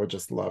that, I would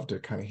just love to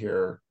kind of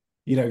hear,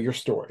 your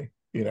story.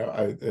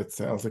 It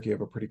sounds like you have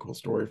a pretty cool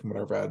story from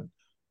what I've read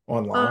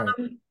online,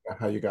 Um,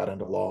 how you got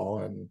into law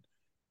and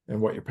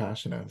what your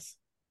passion is.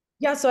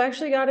 yeah, so I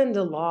actually got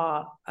into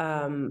law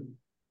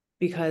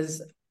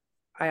because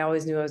I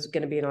always knew I was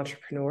going to be an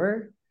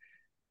entrepreneur.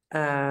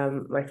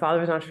 My father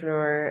was an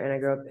entrepreneur, and I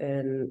grew up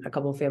in a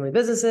couple of family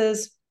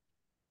businesses.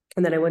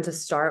 And then I went to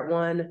start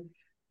one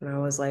when I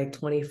was like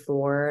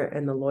 24,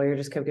 and the lawyer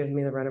just kept giving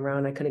me the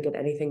runaround. I couldn't get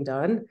anything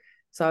done.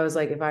 So I was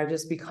like, if I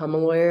just become a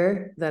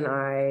lawyer, then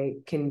I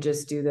can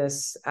just do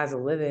this as a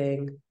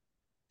living,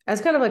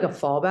 as kind of like a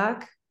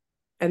fallback,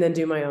 and then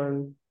do my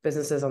own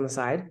businesses on the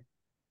side.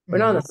 Or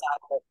not on the Mhm. side,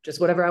 but just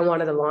whatever I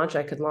wanted to launch,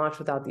 I could launch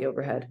without the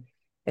overhead.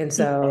 And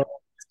so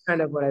it's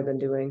kind of what I've been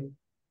doing.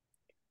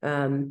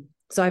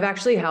 So I've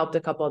actually helped a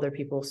couple other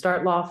people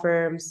start law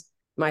firms.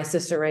 My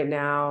sister right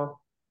now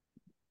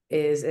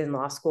is in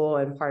law school,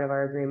 and part of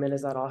our agreement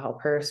is that I'll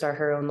help her start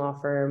her own law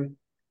firm.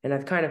 And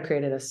I've kind of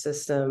created a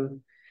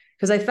system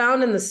because I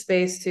found in the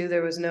space too,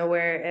 there was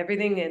nowhere,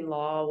 everything in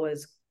law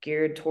was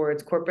geared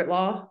towards corporate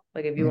law.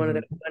 Like if you wanted to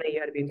Mhm. make money, you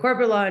had to be in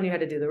corporate law and you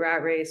had to do the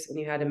rat race and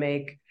you had to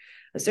make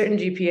a certain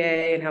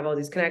GPA and have all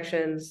these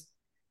connections.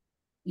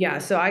 Yeah,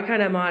 so I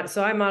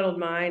modeled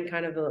mine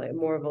kind of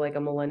more of like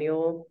a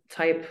millennial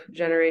type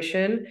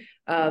generation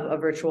of a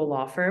virtual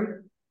law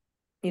firm.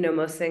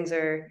 Most things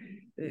are,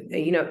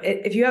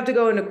 if you have to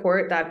go into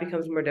court, that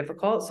becomes more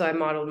difficult. So I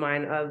modeled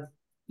mine of,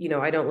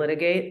 I don't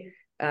litigate.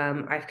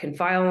 I can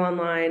file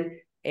online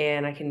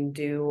and I can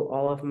do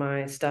all of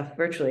my stuff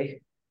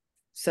virtually.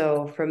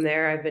 So from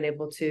there, I've been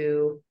able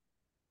to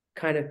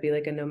kind of be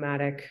like a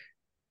nomadic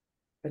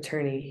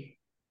attorney,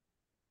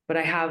 but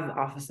I have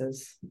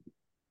offices.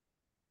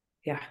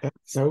 Yeah. That's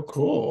so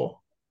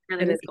cool.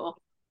 Really And is it's,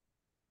 cool.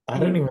 I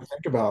didn't mhm. even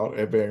think about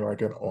it being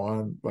like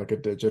like a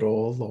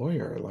digital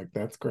lawyer. Like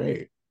that's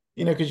great.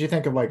 Because you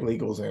think of like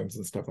legal Zooms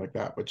and stuff like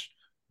that, which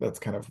that's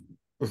kind of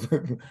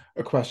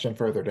a question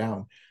further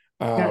down.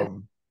 Yeah.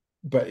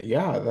 But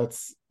yeah,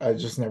 I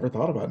just never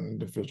thought about an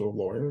individual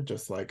lawyer,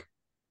 just like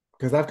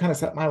because I've kind of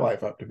set my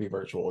life up to be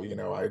virtual. I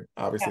Yeah.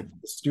 obviously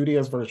the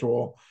studio's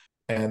virtual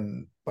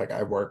and like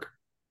I work,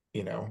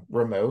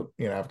 remote.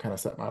 I've kind of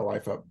set my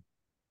life up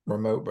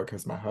remote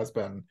because my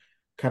husband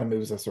kind of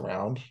moves us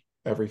around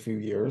every few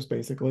years,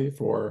 basically,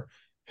 for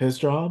his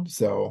job.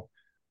 So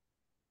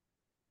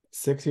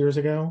 6 years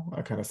ago,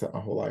 I kind of set my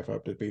whole life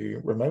up to be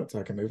remote so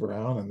I can move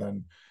around, and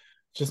then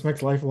it just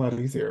makes life a lot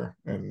easier.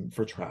 And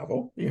for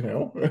travel,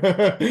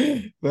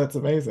 that's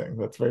amazing.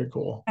 That's very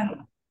cool.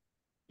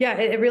 Yeah,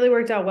 it really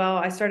worked out well.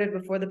 I started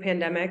before the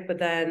pandemic, but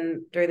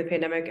then during the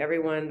pandemic,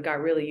 everyone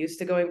got really used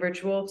to going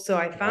virtual. So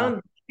I Yeah.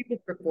 found people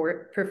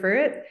prefer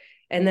it.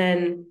 And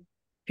then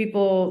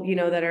people,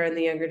 that are in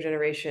the younger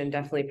generation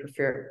definitely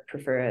prefer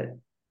it.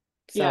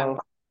 Yeah. So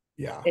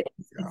Yeah.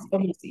 it's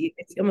Yeah.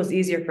 it's almost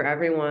easier for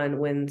everyone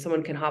when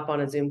someone can hop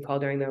on a Zoom call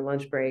during their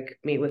lunch break,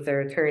 meet with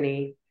their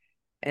attorney,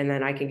 and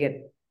then I can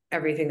get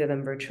everything to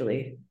them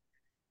virtually.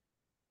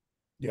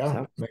 Yeah.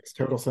 So Makes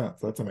total sense.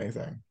 That's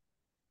amazing.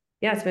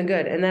 yeah, it's been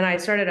good. And then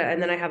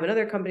and then I have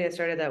another company I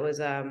started that was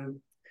I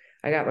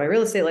got my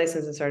real estate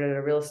license and started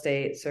a real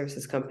estate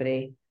services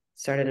company,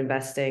 started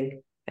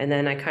investing. And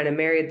then I kind of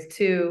married the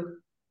two,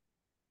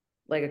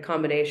 like a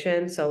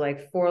combination. So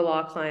like for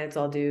law clients,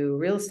 I'll do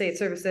real estate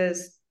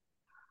services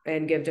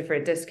and give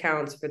different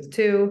discounts for the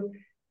two.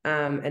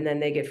 And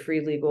then they get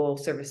free legal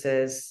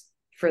services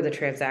for the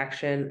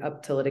transaction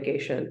up to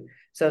litigation.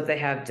 So if they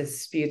have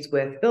disputes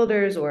with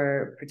builders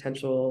or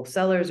potential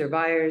sellers or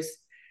buyers,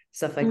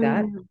 stuff like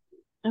that.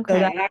 So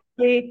that Okay.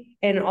 actually,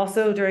 and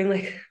also during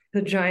like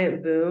the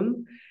giant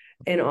boom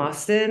in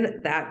Austin,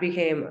 that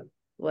became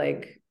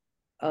like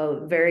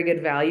a very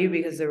good value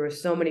because there were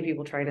so many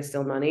people trying to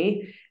steal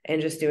money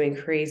and just doing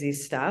crazy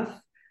stuff.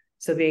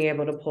 So being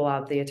able to pull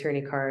out the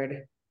attorney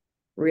card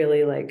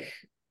really like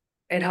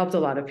it helped a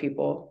lot of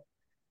people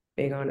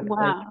being on it. Like,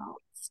 Wow.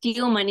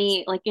 Steal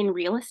money like in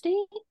real estate?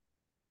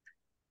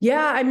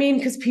 yeah, I mean,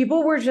 because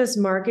people were just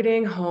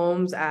marketing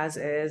homes as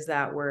is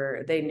that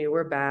they knew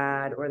were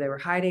bad or they were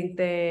hiding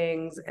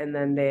things, and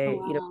then Oh, they,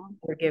 wow.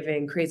 were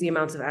giving crazy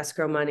amounts of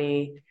escrow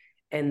money,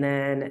 and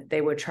then they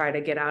would try to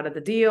get out of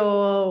the deal,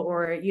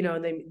 or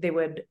they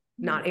would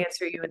not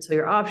answer you until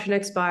your option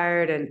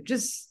expired, and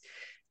just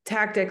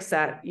tactics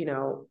that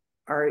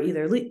are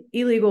either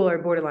illegal or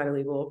borderline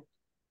illegal.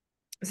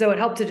 So it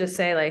helped to just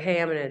say like,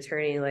 "Hey, I'm an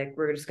attorney. Like,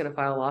 we're just gonna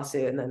file a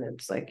lawsuit," and then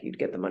it's like you'd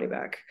get the money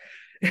back.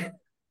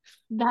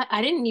 That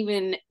I didn't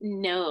even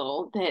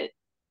know that.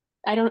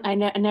 I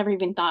never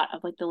even thought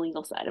of like the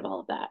legal side of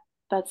all of that.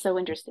 That's so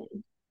interesting.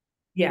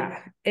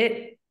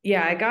 It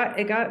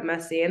got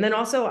messy. And then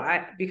also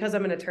because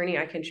I'm an attorney,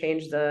 I can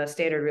change the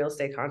standard real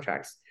estate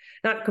contracts.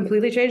 Not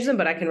completely change them,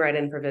 but I can write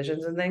in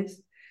provisions and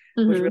things,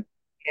 which Hmm. really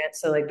can't.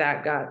 So like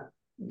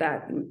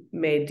that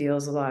made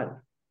deals a lot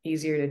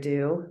easier to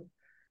do.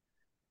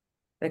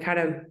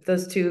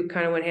 Those two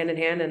kind of went hand in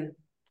hand and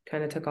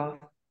kind of took off.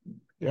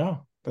 Yeah.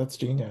 That's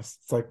genius.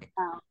 It's like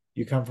Wow.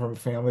 you come from a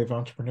family of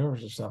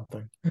entrepreneurs or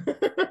something.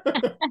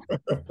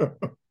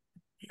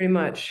 Pretty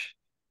much.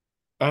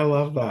 I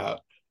love that.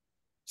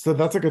 So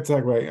that's a good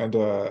segue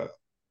into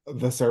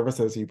the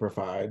services you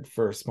provide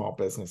for small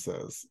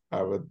businesses.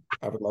 I would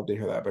love to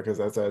hear that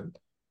because as a,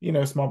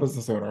 small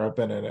business owner, I've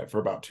been in it for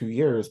about 2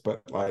 years,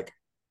 but like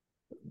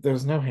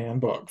there's no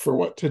handbook for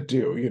what to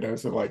do,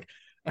 so like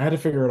I had to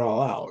figure it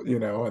all out,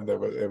 and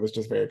it was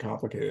just very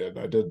complicated.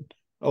 I did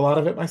a lot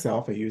of it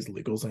myself. I used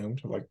LegalZoom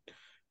to like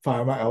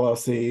file my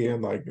LLC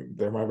and like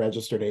they're my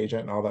registered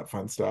agent and all that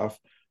fun stuff.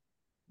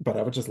 But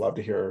I would just love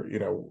to hear,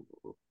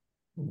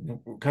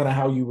 kind of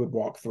how you would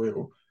walk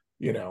through,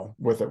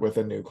 with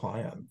a new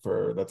client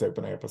for that's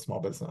opening up a small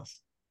business.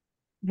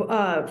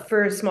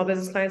 For small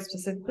business clients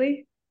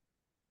specifically.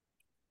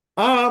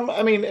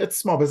 I mean, it's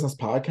small business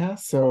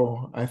podcast,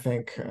 so I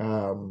think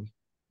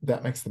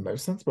that makes the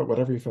most sense, but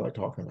whatever you feel like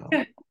talking about.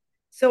 Yeah.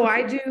 So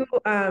I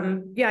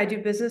do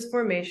business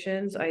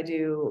formations. I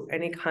do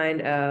any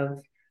kind of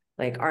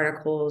like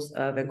articles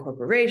of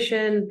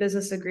incorporation,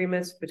 business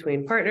agreements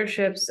between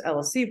partnerships,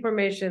 LLC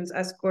formations,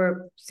 S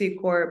Corp, C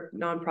Corp,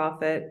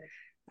 nonprofit.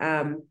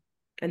 Um,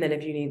 and then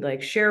if you need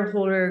like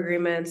shareholder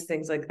agreements,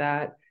 things like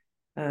that,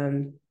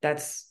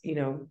 that's,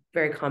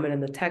 very common in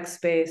the tech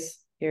space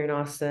here in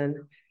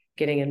Austin,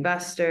 getting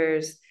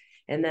investors.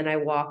 And then I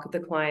walk the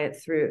client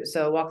through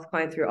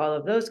all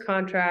of those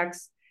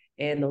contracts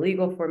and the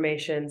legal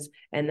formations,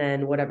 and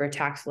then whatever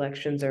tax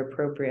elections are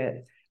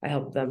appropriate, I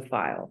help them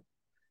file.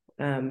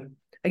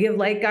 I give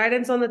light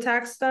guidance on the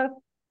tax stuff,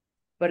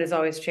 but it's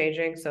always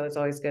changing. So it's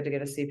always good to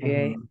get a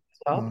CPA Mhm. as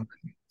well. Mhm.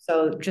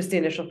 So just the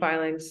initial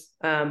filings.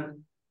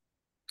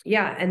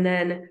 Yeah. And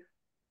then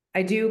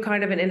I do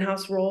kind of an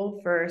in-house role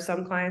for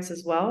some clients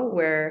as well,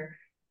 where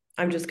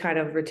I'm just kind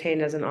of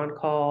retained as an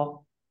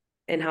on-call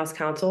in-house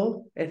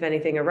counsel if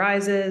anything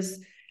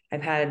arises.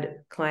 I've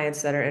had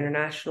clients that are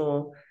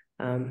international,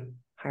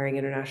 hiring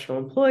international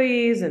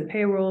employees and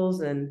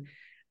payrolls and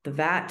the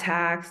VAT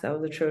tax that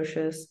was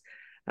atrocious,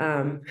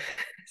 um,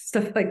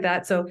 stuff like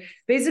that. So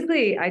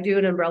basically, I do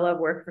an umbrella of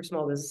work for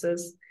small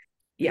businesses.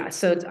 Yeah,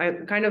 so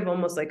I'm kind of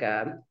almost like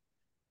a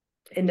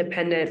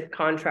independent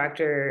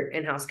contractor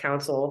in-house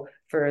counsel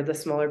for the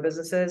smaller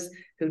businesses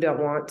who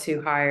don't want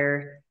to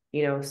hire,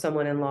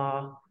 someone in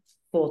law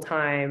full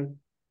time.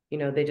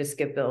 They just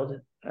get billed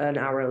an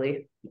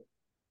hourly.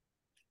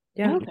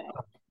 Yeah. Okay.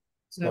 That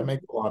So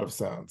makes a lot of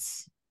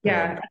sense.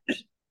 And yeah,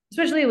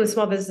 especially with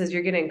small businesses,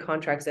 you're getting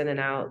contracts in and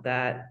out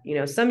that,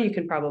 some you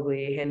can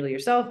probably handle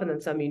yourself, and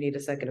then some you need a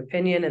second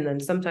opinion. And then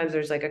sometimes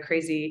there's like a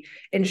crazy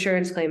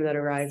insurance claim that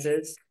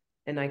arises,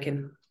 and I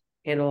can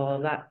handle all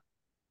of that.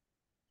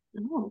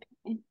 Oh,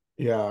 okay.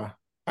 yeah,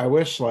 I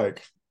wish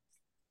like,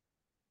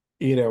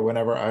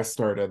 whenever I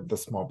started the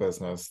small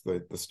business,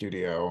 the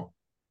studio,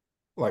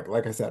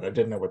 like I said, I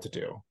didn't know what to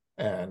do.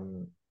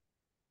 And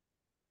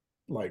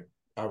like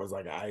I was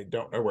like, I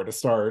don't know where to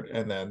start.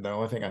 And then the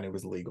only thing I knew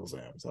was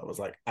LegalZoom. So I was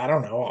like, I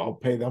don't know, I'll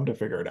pay them to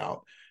figure it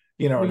out.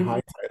 In Mhm.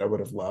 hindsight, I would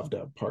have loved to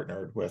have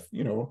partnered with,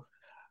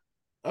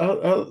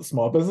 a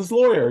small business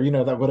lawyer,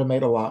 that would have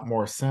made a lot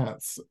more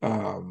sense.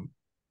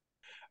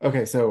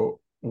 Okay, so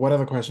one of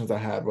the questions I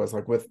had was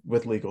like with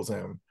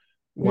LegalZoom,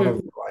 one of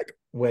Mhm. the like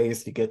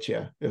ways to get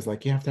you is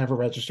like you have to have a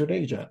registered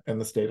agent in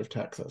the state of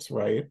Texas,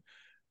 right?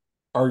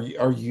 Are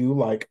you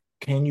like,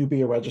 can you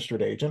be a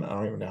registered agent? I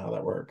don't even know how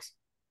that works.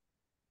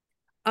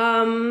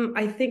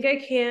 I think I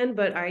can,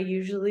 but I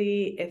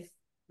usually, if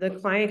the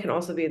client can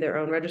also be their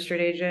own registered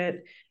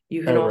agent,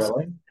 you can Oh, also,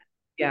 really?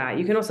 yeah,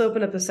 you can also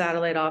open up a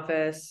satellite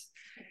office,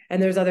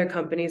 and there's other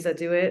companies that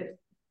do it.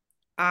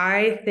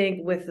 I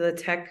think with the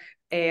tech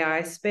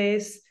AI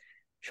space,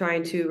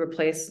 trying to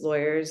replace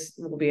lawyers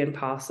will be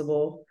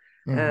impossible.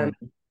 Um,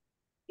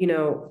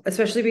 Hmm.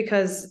 especially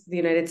because the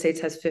United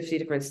States has 50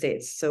 different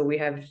states. So we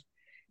have,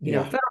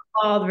 Yeah. federal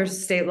law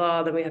versus state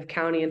law, then we have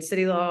county and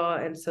city law.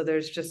 And so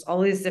there's just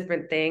all these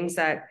different things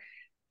that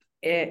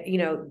it,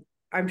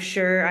 I'm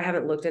sure I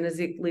haven't looked into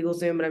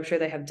LegalZoom, but I'm sure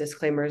they have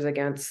disclaimers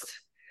against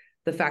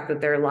the fact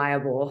that they're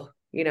liable,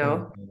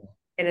 Mhm.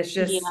 and it's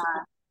just, Yeah.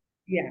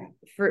 yeah,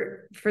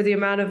 for the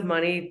amount of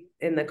money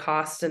in the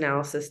cost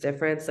analysis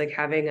difference, like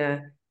having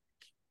a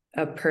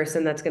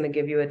person that's going to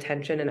give you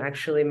attention and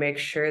actually make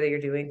sure that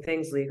you're doing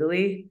things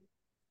legally,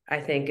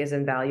 I think is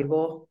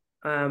invaluable.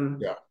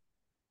 Yeah.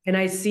 And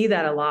I see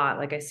that a lot.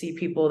 Like I see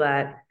people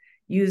that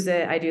use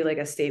it. I do like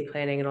estate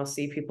planning, and I'll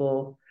see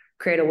people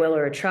create a will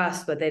or a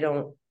trust, but they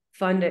don't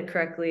fund it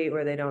correctly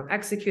or they don't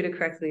execute it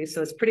correctly.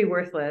 So it's pretty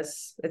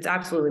worthless. It's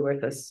absolutely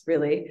worthless,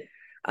 really.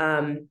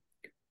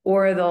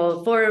 Or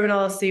they'll form an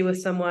LLC with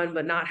someone,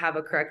 but not have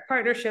a correct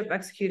partnership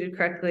executed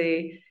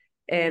correctly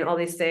and all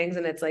these things.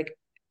 And it's like,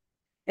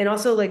 and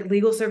also like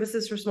legal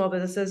services for small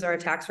businesses are a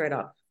tax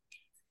write-off.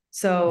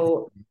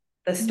 So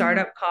the Mm.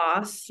 startup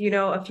costs,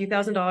 a few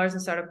 $1,000s in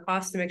startup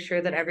costs to make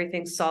sure that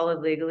everything's solid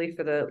legally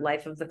for the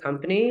life of the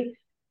company,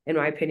 in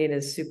my opinion,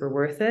 is super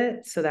worth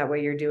it. So that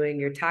way you're doing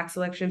your tax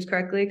elections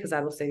correctly, because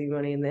that will save you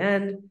money in the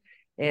end.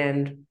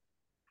 And,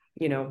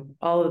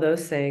 all of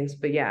those things.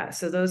 But yeah,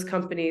 so those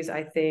companies,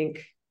 I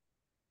think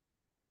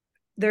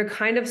they're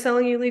kind of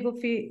selling you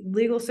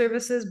legal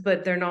services,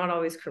 but they're not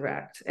always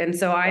correct. And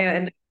so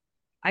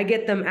I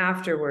get them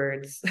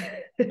afterwards.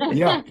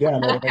 Yeah. Yeah.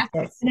 No, that makes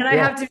sense. And then I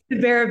Yeah. have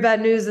to bear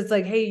bad news. It's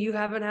like, hey, you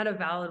haven't had a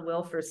valid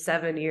will for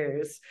 7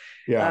 years.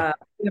 Yeah.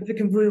 You have to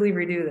completely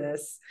redo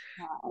this.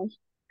 Gosh.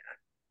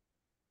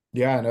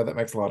 Yeah. No, that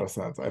makes a lot of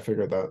sense. I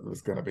figured that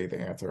was going to be the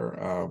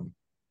answer.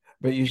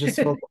 But you just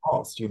felt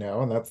lost,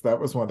 and that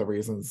was one of the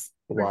reasons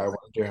why I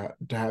wanted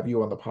to have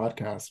you on the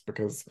podcast,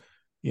 because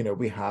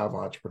we have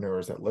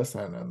entrepreneurs that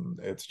listen, and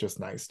it's just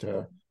nice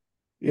to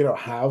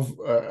have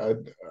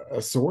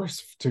a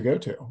source to go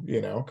to,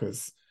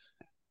 because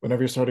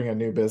whenever you're starting a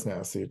new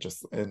business, you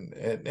just, and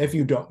if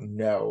you don't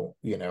know,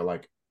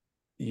 like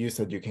you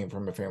said, you came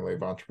from a family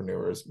of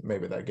entrepreneurs,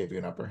 maybe that gave you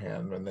an upper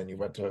hand, and then you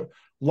went to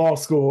law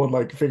school and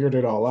like figured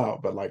it all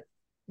out, but like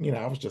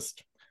I was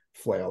just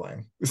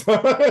flailing.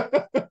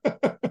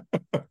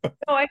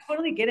 No, I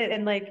totally get it.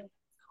 And like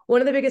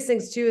one of the biggest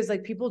things too is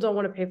like people don't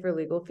want to pay for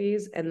legal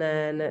fees. And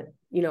then,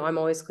 I'm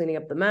always cleaning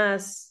up the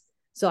mess.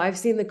 So I've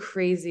seen the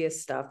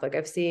craziest stuff. Like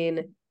I've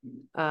seen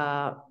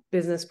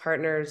business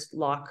partners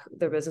lock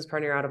their business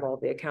partner out of all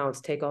the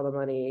accounts, take all the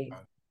money,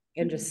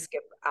 and just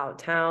skip out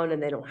town,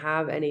 and they don't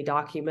have any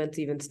documents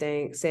even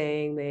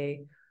saying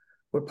they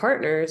were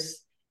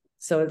partners.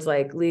 So it's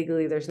like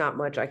legally there's not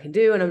much I can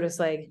do. And I'm just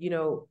like,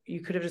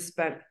 you could have just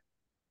spent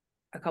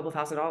a couple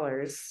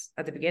 $1,000s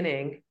at the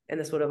beginning, and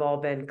this would have all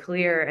been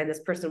clear, and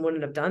this person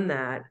wouldn't have done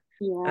that. Uh,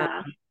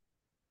 Yeah.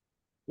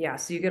 yeah,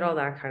 so you get all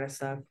that kind of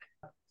stuff.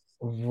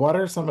 What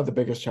are some of the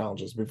biggest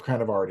challenges? We've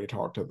kind of already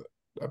talked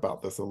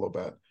about this a little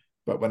bit,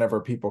 but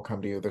whenever people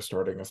come to you, they're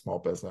starting a small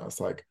business,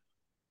 like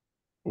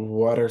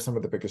what are some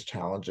of the biggest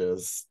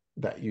challenges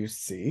that you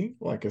see?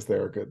 Like, is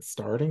there a good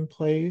starting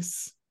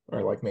place,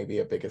 or like maybe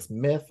a biggest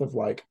myth of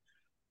like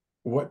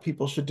what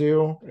people should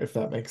do, if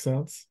that makes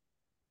sense?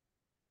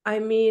 I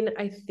mean,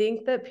 I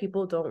think that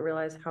people don't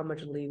realize how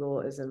much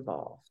legal is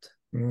involved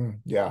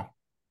Yeah.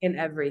 in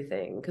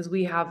everything, because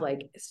we have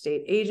like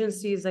state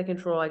agencies that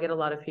control. I get a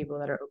lot of people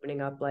that are opening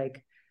up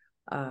like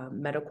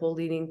medical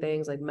leading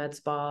things like med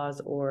spas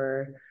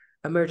or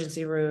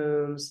emergency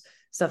rooms,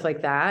 stuff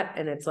like that.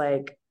 And it's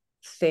like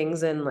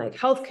things in like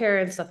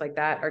healthcare and stuff like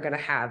that are going to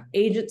have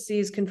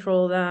agencies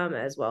control them,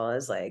 as well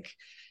as like,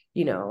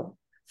 you know,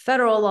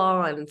 federal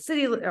law and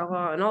city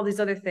law and all these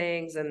other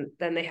things. And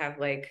then they have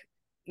like,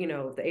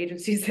 the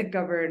agencies that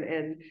govern.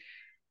 And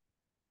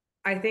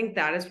I think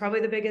that is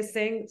probably the biggest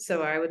thing.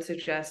 So I would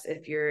suggest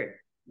if you're,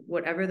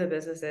 whatever the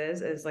business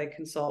is like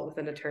consult with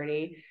an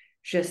attorney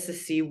just to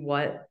see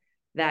what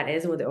that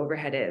is and what the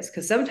overhead is.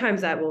 Because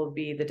sometimes that will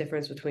be the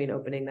difference between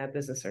opening that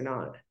business or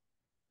not.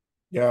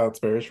 Yeah, it's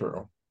very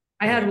true.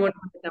 I had one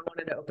that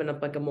wanted to open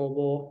up like a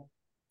mobile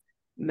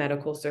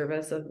medical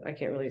service of, I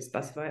can't really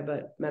specify,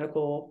 but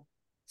medical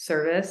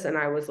service. And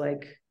I was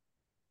like,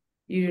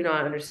 you do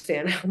not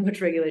understand how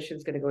much regulation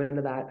is going to go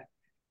into that.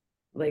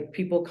 Like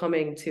people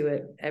coming to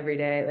it every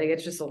day. Like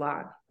it's just a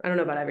lot. I don't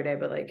know about every day,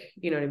 but like,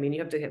 you know what I mean? You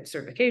have to hit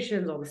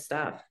certifications, all this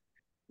stuff.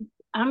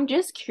 I'm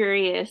just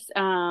curious,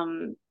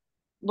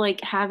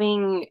 like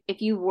having,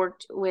 if you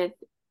worked with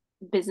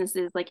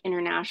businesses like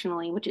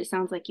internationally, which it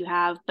sounds like you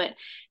have, but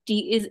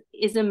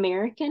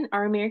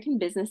are American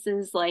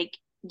businesses like,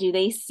 do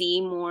they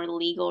see more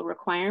legal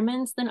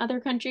requirements than other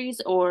countries,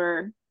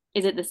 or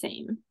is it the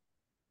same?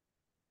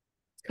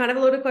 It's kind of a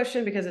loaded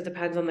question because it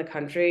depends on the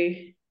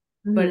country.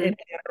 But Mm-hmm. in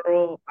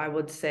general, I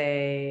would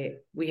say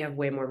we have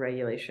way more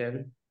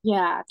regulation.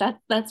 Yeah, that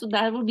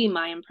would be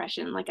my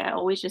impression. Like I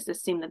always just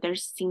assume that there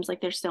seems like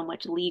there's so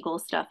much legal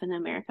stuff in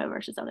America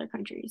versus other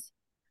countries.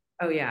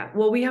 Oh yeah.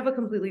 Well, we have a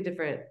completely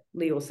different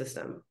legal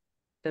system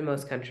than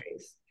most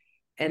countries.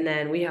 And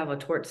then we have a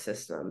tort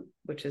system,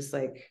 which is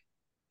like,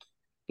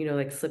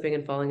 like slipping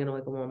and falling into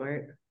like a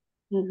Walmart.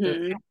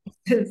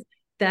 Mm-hmm.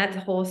 That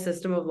whole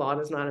system of law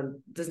does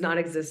not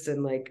exist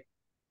in like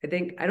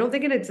I don't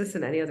think it exists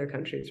in any other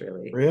countries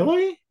really.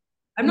 Really?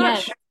 I'm not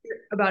Yes. sure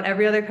about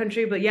every other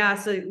country, but yeah,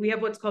 so we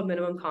have what's called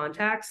minimum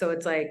contact. So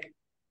it's like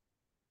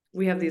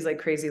we have these like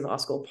crazy law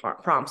school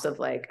prompts of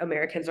like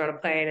Americans are on a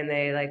plane and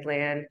they like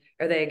land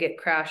or they get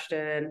crashed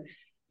in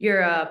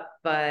Europe,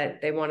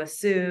 but they want to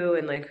sue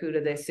and like who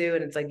do they sue?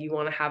 And it's like you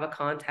want to have a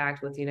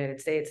contact with the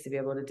United States to be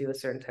able to do a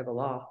certain type of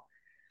law.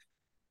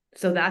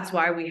 So that's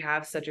why we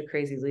have such a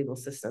crazy legal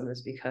system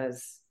is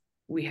because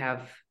we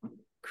have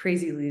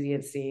crazy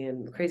leniency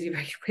and crazy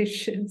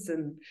regulations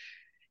and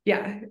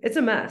yeah, it's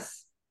a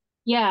mess.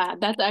 Yeah,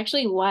 that's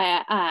actually why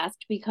I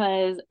asked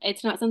because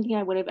it's not something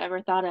I would have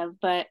ever thought of,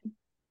 but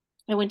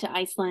I went to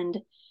Iceland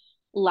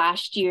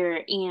last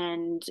year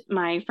and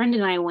my friend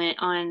and I went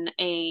on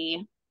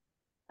a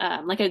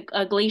like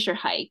a glacier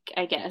hike,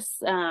 I guess,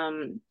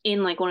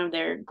 in like one of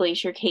their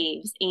glacier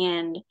caves.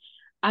 And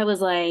I was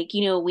like,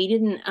 we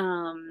didn't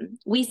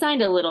we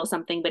signed a little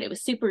something, but it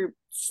was super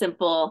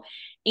simple.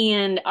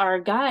 And our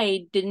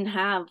guide didn't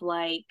have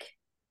like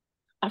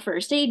a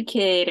first aid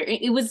kit or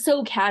it was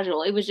so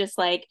casual. It was just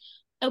like,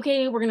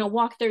 okay, we're gonna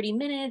walk 30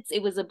 minutes.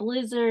 It was a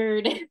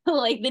blizzard.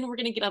 Like then we're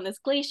gonna get on this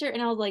glacier.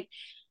 And I was like,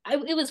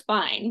 it was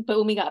fine. But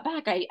when we got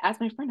back, I asked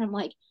my friend, I'm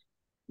like,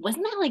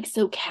 wasn't that like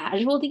so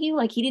casual to you?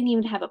 Like he didn't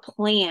even have a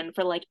plan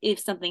for like if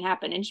something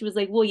happened. And she was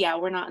like, well, yeah,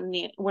 we're not in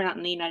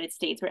the United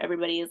States where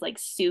everybody is like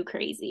sue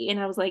crazy. And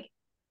I was like,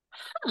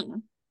 huh,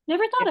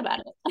 never thought about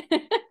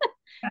it.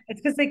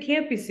 It's because they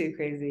can't be so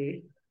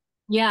crazy.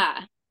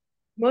 Yeah.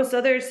 Most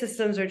other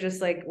systems are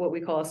just like what we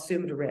call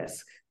assumed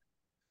risk.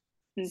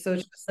 So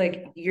it's just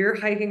like you're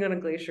hiking on a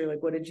glacier.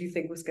 Like, what did you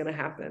think was going to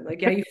happen?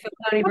 Like, yeah, you fell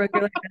down, you broke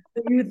your leg.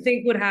 What you would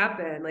think would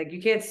happen? Like,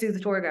 you can't sue the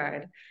tour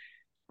guide,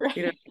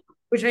 you know. Right.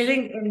 Which I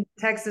think in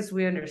Texas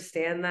we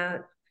understand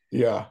that.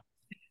 Yeah.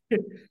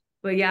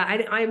 But yeah,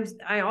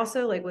 I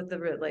also like with the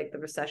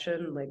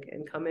recession like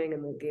incoming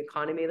and the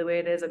economy the way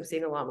it is. I'm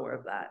seeing a lot more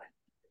of that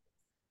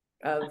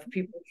of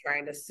people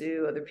trying to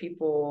sue other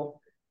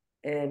people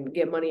and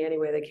get money any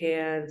way they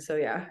can. So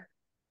yeah,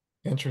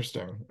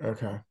 Interesting.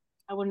 Okay.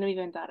 I wouldn't have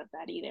even thought of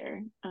that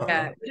either.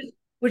 yeah,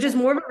 which is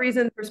more of a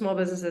reason for small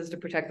businesses to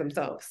protect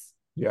themselves.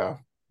 Yeah.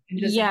 And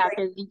just Yeah, like,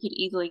 because you could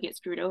easily get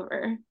screwed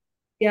over.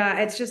 yeah,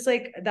 it's just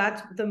like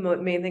that's the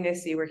main thing I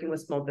see working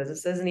with small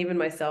businesses and even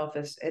myself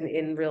is and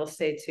in real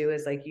estate too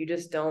is like you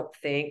just don't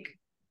think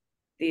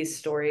these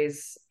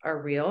stories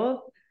are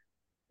real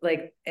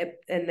like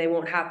and they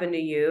won't happen to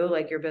you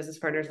like your business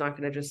partner is not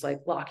going to just like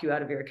lock you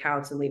out of your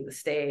accounts and leave the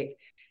state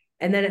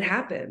and then it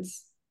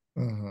happens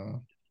Mm-hmm.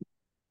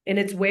 and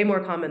it's way more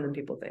common than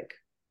people think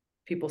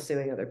people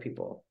suing other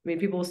people. I mean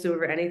people will sue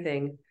over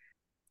anything.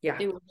 Yeah,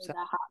 It was so, a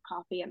hot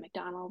coffee at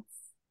McDonald's.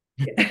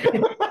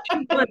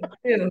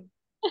 yeah.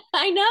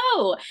 I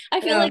know. I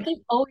feel Yeah. like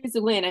there's always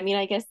a win. I mean,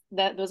 I guess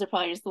that those are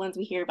probably just the ones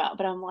we hear about,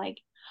 but I'm like,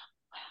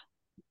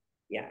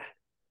 Yeah.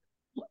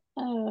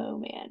 oh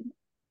man.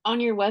 On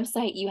your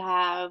website, you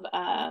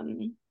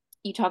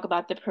talk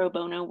about the pro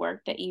bono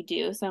work that you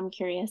do. So I'm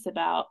curious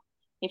about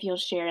if you'll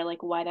share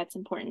like why that's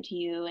important to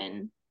you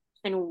and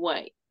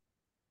what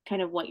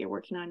kind of what you're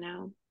working on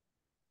now.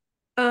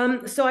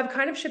 So I've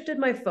kind of shifted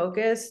my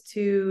focus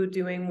to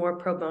doing more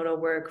pro bono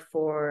work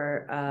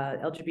for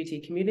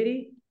LGBT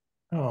community.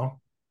 Oh,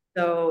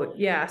 So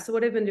yeah, so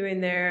what I've been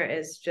doing there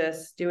is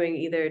just doing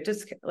either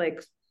just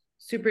like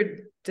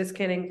super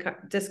discounted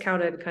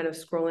kind of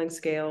scrolling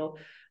scale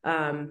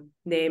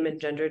name and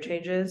gender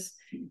changes,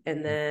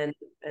 and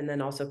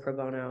then also pro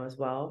bono as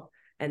well.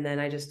 And then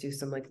I just do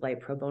some like light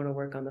pro bono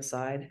work on the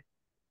side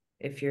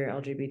if you're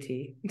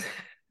LGBT.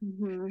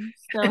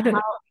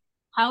 So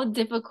how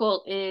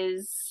difficult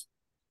is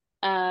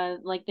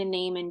like the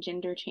name and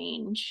gender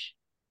change?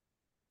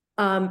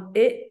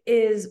 It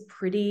is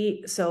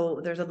pretty, so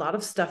there's a lot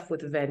of stuff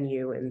with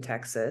venue in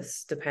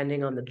Texas,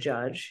 depending on the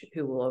judge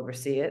who will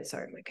oversee it.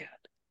 Sorry, my cat.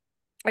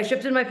 I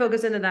shifted my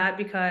focus into that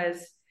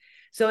because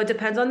so it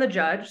depends on the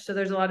judge. So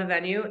there's a lot of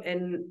venue,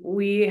 and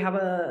we have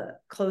a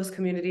closed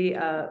community.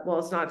 Well,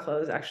 it's not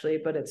closed actually,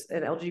 but it's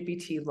an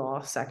LGBT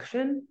law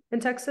section in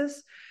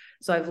Texas.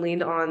 So I've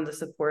leaned on the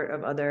support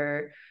of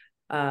other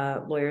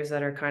lawyers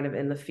that are kind of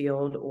in the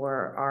field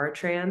or are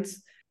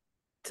trans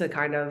to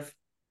kind of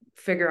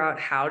figure out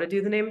how to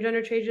do the name and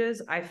gender changes.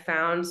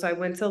 So I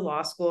went to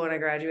law school and I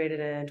graduated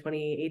in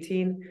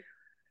 2018,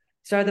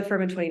 started the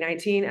firm in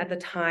 2019. At the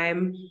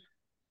time,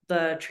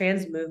 the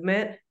trans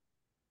movement,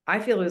 I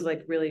feel it was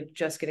like really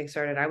just getting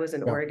started. I was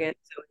in Yeah. Oregon,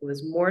 so it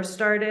was more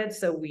started.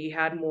 So we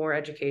had more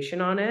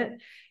education on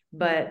it.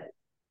 But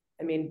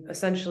I mean,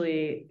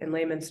 essentially, in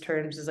layman's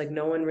terms, is like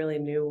no one really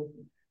knew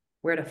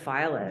where to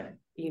file it,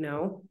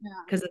 Yeah.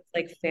 because it's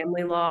like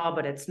family law,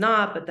 but it's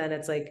not. But then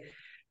it's like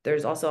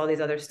there's also all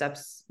these other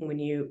steps when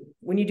you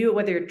do it,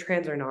 whether you're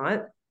trans or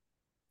not.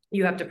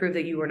 You have to prove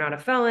that you were not a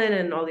felon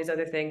and all these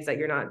other things, that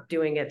you're not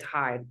doing it to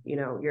hide,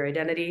 your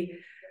identity.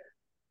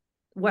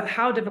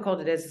 How difficult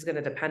it is going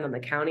to depend on the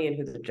county and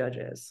who the judge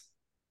is.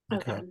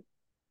 Okay. Okay.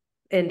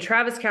 In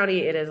Travis County,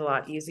 it is a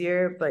lot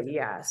easier, but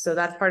yeah, so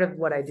that's part of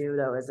what I do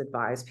though, is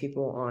advise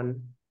people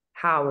on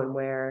how and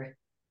where,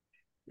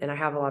 and I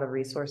have a lot of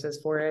resources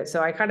for it.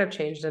 So I kind of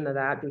changed into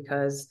that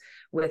because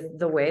with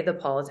the way the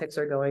politics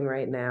are going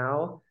right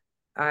now,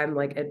 I'm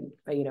like,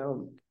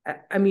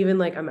 I'm even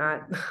like, I'm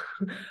at,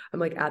 I'm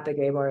like at the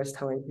gay bars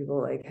telling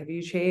people like, have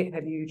you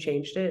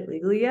changed it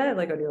legally yet?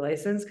 Like on your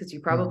license? Cause you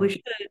probably Mhm.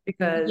 should,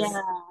 because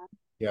Yeah.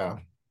 Yeah.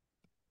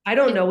 I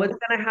don't It, know what's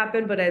going to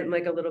happen, but I'm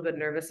like a little bit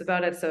nervous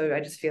about it. So I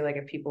just feel like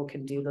if people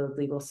can do the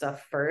legal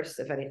stuff first,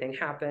 if anything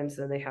happens,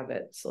 then they have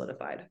it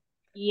solidified.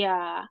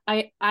 yeah.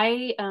 I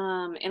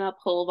am a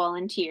poll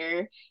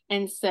volunteer,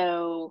 and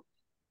so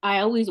I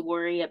always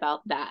worry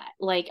about that.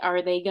 Like,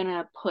 are they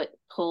gonna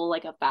pull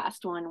like a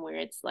fast one where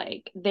it's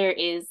like there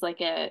is like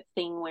a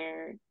thing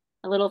where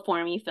a little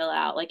form you fill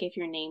out, like if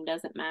your name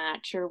doesn't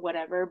match or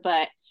whatever,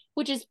 but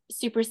which is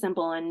super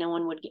simple and no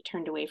one would get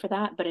turned away for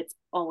that. But it's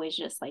always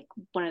just like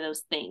one of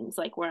those things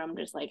like where I'm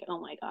just like, oh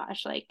my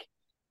gosh, like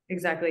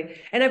Exactly.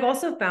 And I've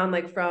also found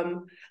like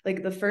from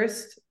like the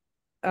first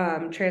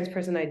trans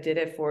person I did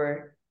it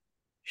for,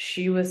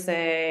 she was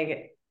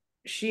saying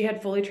she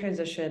had fully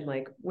transitioned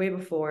like way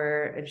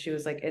before, and she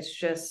was like, it's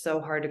just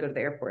so hard to go to the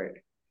airport.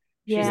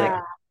 She's like, yeah,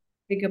 Yeah.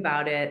 think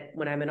about it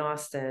when I'm in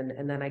Austin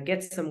and then I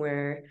get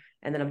somewhere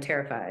and then I'm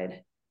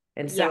terrified.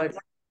 And yeah, so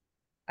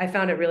I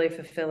found it really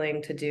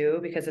fulfilling to do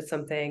because it's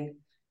something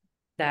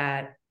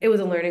that it was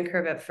a learning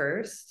curve at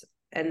first.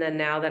 And then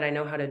now that I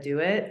know how to do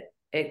it,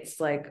 it's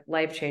like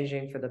life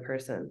changing for the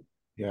person.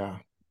 Yeah.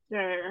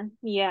 sure.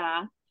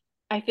 Yeah.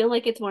 I feel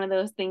like it's one of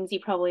those things you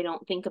probably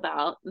don't think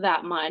about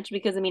that much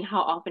because I mean,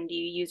 how often do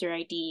you use your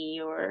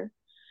ID or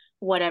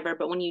whatever?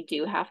 But when you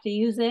do have to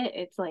use it,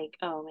 it's like,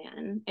 oh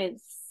man,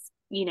 it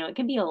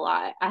can be a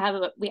lot. I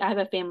have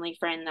a family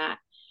friend that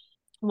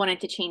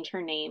wanted to change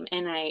her name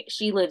and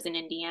she lives in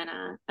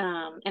Indiana.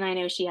 And I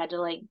know she had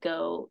to like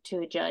go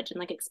to a judge and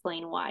like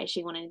explain why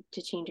she wanted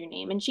to change her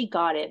name and she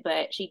got it,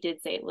 but she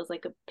did say it was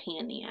like a pain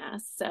in the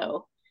ass.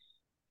 So,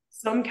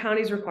 Some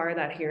counties require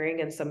that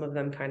hearing and some of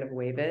them kind of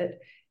waive it.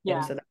 And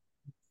yeah. so that's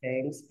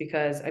things,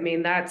 because I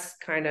mean, that's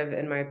kind of,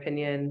 in my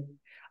opinion,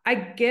 I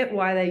get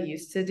why they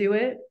used to do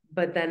it,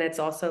 but then it's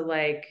also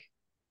like,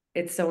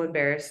 it's so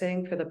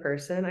embarrassing for the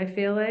person. I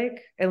feel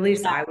like, at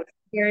least Yeah. I was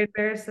very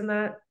embarrassed in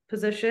that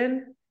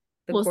position.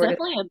 The Well, it's court is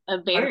definitely a not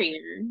a,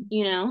 barrier,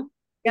 you know?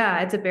 yeah,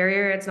 it's a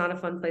barrier. It's not a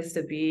fun place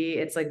to be.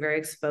 It's like very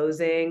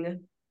exposing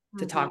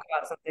to Hmm. talk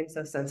about something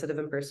so sensitive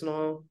and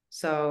personal.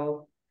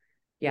 So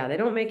yeah, they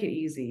don't make it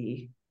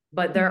easy,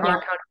 but there Yeah.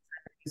 are counties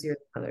that are easier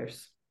than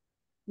others.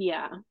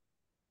 Yeah.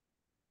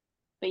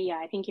 But yeah,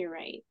 I think you're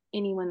right.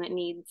 Anyone that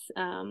needs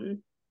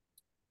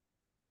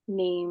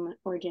name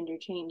or gender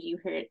change, you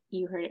heard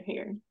it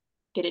here.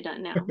 Get it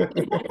done now. I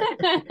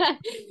Get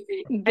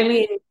it.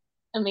 mean,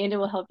 Amanda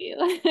will help you.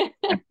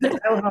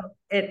 I'll help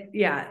it.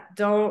 Yeah,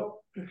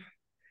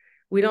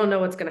 we don't know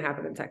what's going to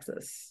happen in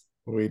Texas.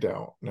 We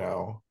don't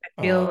know.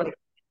 I feel like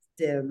it's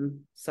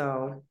dim.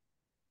 So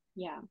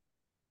Yeah.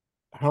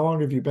 How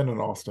long have you been in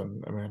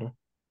Austin, Amanda?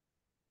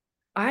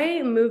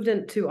 I moved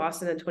into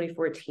Austin in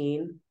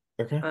 2014.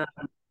 Okay. Um,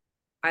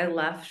 I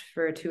left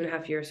for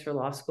 2.5 years for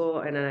law school,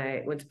 and then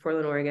I went to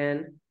Portland,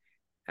 Oregon.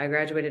 I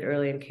graduated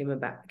early and came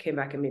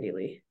back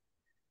immediately.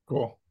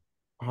 Cool.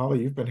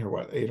 Holly, you've been here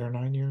what, 8 or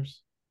 9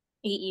 years?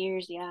 8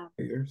 years, yeah.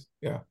 8 years?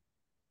 Yeah.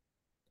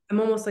 I'm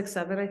almost like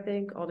 7, I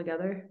think,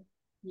 altogether.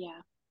 Yeah.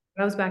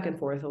 I was back and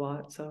forth a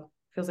lot, so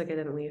feels like I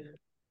didn't leave.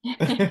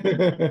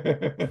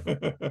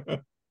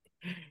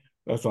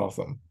 That's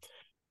awesome.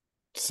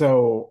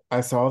 So I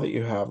saw that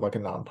you have like a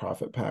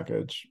nonprofit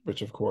package,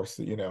 which of course,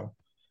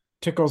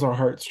 tickles our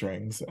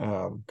heartstrings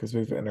because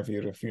we've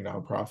interviewed a few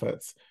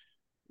nonprofits.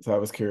 So I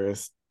was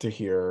curious to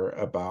hear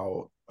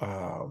about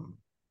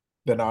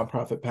the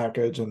nonprofit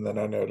package, and then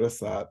I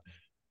noticed that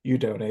you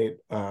donate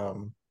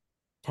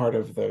part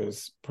of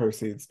those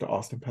proceeds to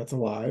Austin Pets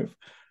Alive,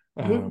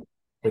 Mhm.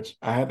 which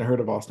I hadn't heard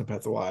of Austin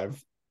Pets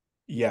Alive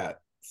yet.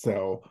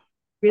 So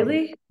I would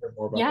Really? hear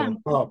more about Yeah.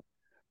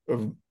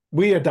 them.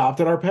 We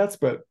adopted our pets,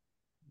 but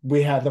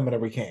we had them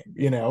whenever we came,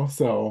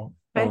 So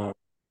Okay.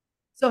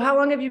 So how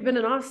long have you been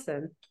in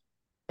Austin?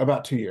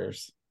 about 2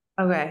 years.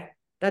 Okay.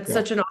 That's Yeah.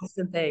 such an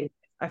Austin thing.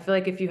 I feel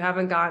like if you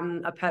haven't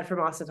gotten a pet from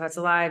Austin Pets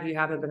Alive, you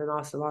haven't been in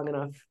Austin long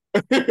enough.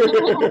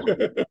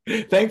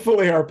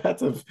 Thankfully, our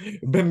pets have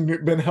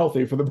been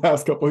healthy for the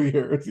past couple of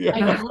years. I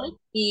Yeah. feel like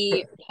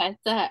the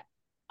pets at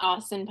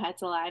Austin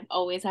Pets Alive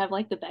always have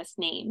like the best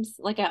names.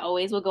 Like I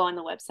always will go on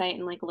the website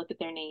and like look at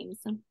their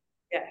names.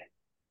 Yeah.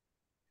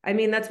 I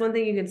mean, that's one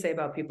thing you can say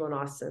about people in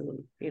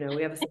Austin. We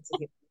have a sense of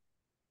humor.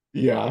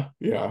 Yeah.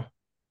 Yeah.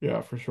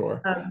 Yeah, for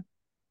sure.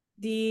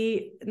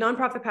 The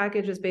nonprofit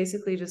package is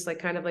basically just like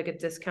kind of like a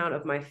discount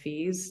of my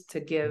fees to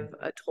give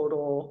a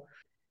total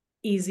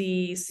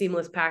easy,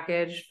 seamless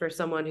package for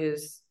someone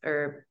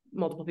or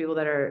multiple people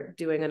that are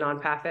doing a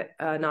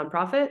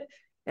nonprofit.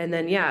 And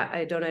then, yeah,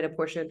 I donate a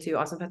portion to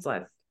Austin Pets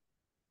Live.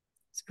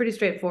 It's pretty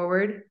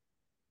straightforward.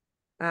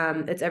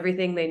 It's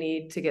everything they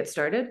need to get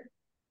started.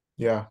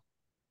 Yeah.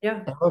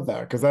 Yeah. I love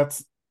that because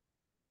that's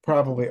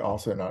probably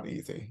also not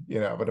easy.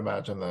 I would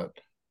imagine that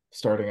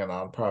starting a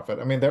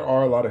nonprofit, I mean, there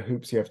are a lot of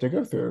hoops you have to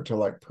go through to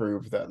like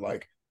prove that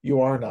like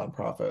you are a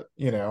nonprofit,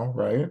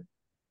 right?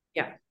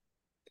 Yeah.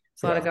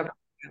 It's a lot of Yeah.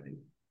 government.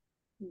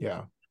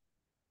 Yeah.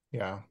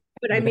 Yeah.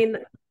 But I mean,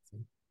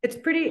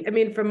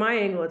 from my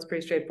angle, it's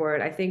pretty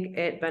straightforward. I think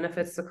it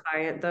benefits the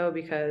client though,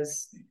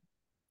 because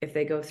if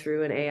they go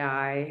through an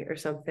AI or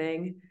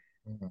something,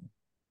 Mhm.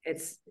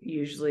 it's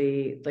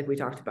usually like we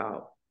talked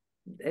about,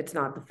 it's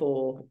not the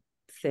full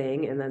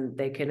thing, and then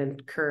they can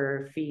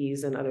incur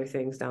fees and other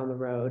things down the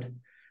road,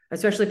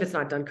 especially if it's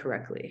not done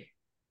correctly.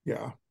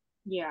 Yeah.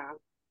 Yeah.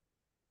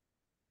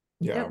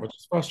 Yeah, Yep. which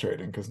is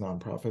frustrating because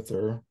nonprofits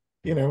are,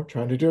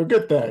 trying to do a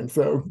good thing.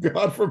 So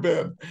God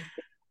forbid.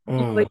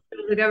 Uh, But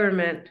the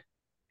government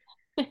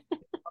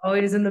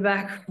always in the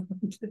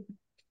background,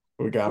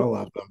 we gotta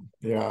love them.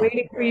 Yeah.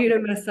 waiting for you to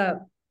mess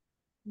up.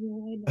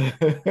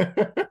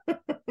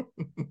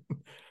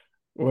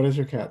 What is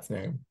your cat's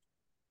name?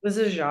 This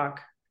is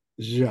Jacques.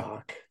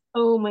 Jacques.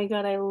 Oh my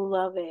God, I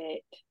love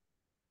it.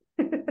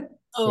 So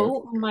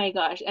Oh my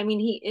gosh. I mean,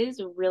 he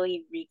is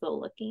really regal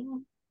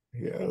looking.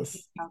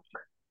 yes.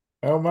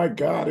 Oh my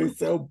God, he's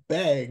so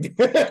big.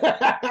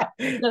 The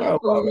I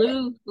love it.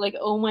 floof, like,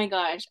 oh my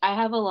gosh. I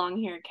have a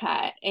long hair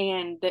cat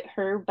and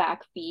her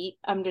back feet,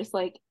 I'm just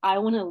like, I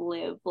want to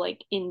live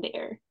like in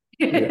there.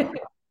 Yeah.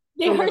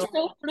 They So are little.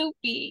 so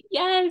floofy.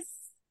 Yes.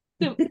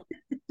 The,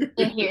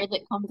 the hair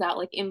that comes out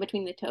like in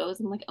between the toes.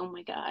 I'm like, oh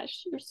my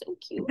gosh, you're so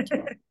cute.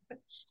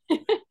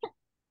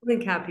 I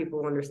think cat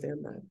people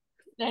understand that.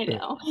 I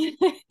know.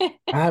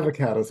 I have a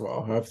cat as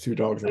well. I have two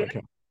dogs and a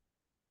cat.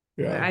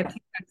 I Yeah. have two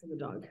cats and a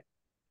dog.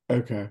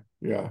 Okay.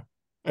 Yeah.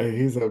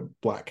 He's a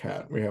black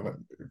cat. We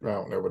haven't, I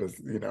don't know what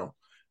his,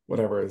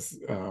 whatever his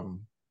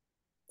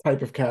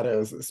type of cat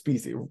is,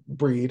 species,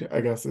 breed,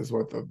 I guess is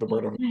what the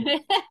word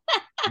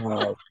I'm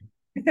uh,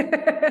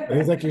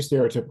 he's like your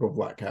stereotypical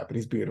black cat, but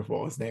he's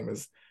beautiful. His name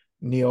is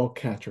Neil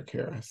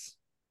Catricaris.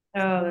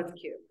 Oh, that's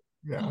cute.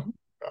 Yeah.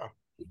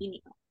 Yeah.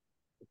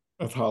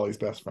 That's Holly's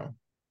best friend.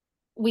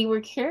 We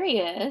were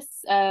curious,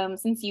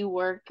 since you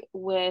work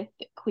with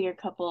queer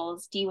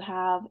couples, do you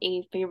have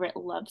a favorite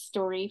love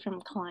story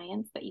from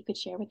clients that you could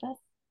share with us?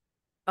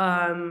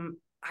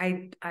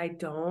 I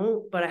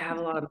don't, but I have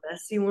a lot of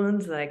messy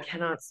ones that I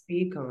cannot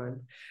speak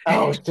on.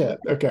 Oh shit.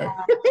 Okay.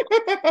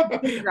 I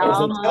was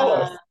like, tell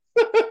us. Drama.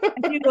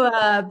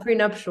 I do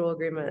prenuptial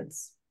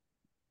agreements.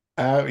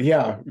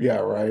 Yeah, yeah,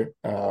 right.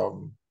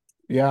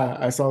 Yeah,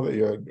 I saw that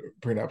you had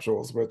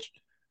prenuptials, which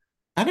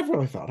I never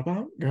really thought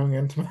about going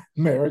into my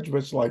marriage,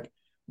 which like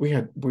we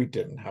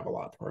didn't have a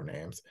lot to our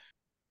names.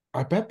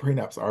 I bet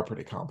prenups are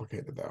pretty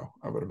complicated though,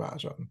 I would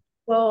imagine.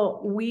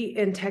 Well, we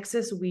in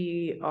Texas,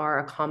 we are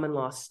a common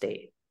law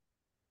state.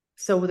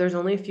 So there's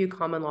only a few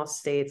common law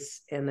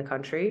states in the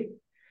country.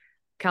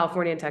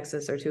 California and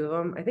Texas are two of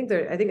them. I think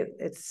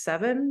it's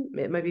seven.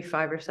 It might be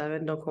five or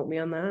seven. Don't quote me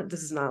on that.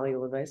 This is not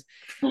legal advice.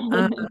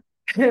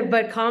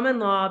 But common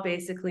law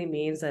basically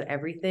means that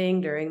everything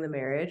during the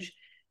marriage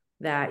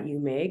that you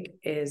make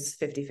is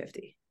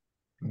 50-50.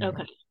 Mhm.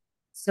 Okay.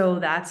 So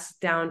that's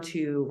down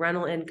to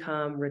rental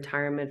income,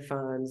 retirement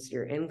funds,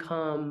 your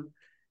income,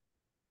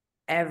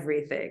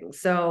 everything.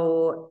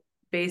 So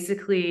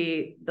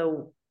basically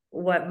the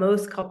what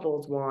most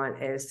couples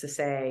want is to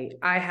say,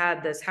 I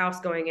had this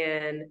house going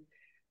in,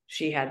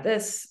 she had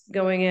this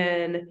going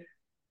in.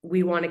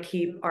 We want to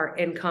keep our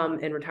income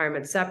and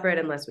retirement separate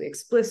unless we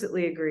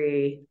explicitly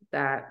agree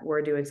that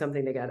we're doing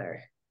something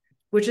together,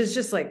 which is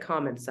just like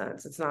common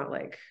sense. It's not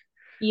like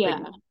Yeah.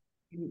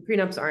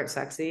 prenups aren't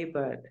sexy,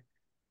 but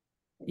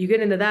you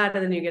get into that,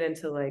 and then you get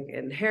into like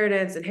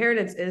inheritance.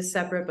 Inheritance is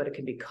separate, but it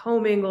can be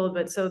commingled.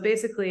 But so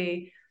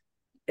basically,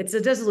 it's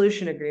a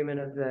dissolution agreement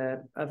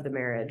of the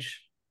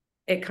marriage.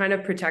 It kind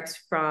of protects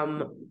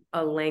from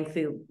a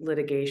lengthy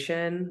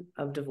litigation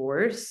of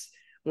divorce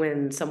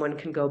when someone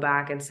can go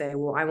back and say,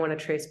 well, I want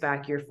to trace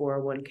back your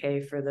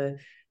 401k for the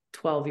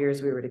 12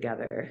 years we were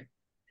together.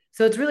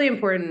 So it's really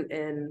important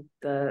in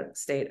the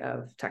state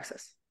of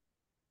Texas.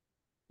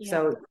 Yeah.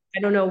 So I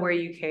don't know where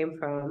you came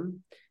from,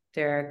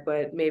 Derek,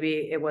 but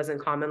maybe it wasn't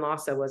common law,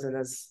 so it wasn't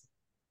as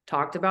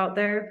talked about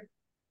there.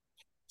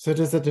 So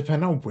does it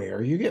depend on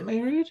where you get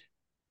married?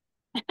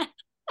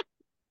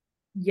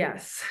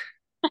 Yes.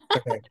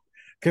 Okay.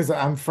 Because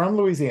I'm from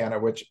Louisiana,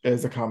 which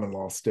is a common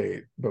law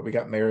state, but we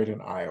got married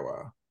in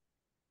Iowa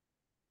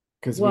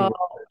because Well,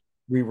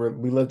 we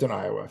lived in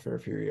Iowa for a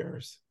few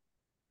years.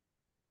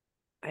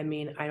 I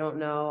mean, I don't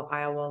know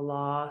Iowa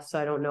law, so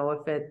I don't know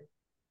if it.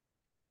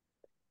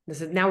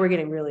 This is now we're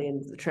getting really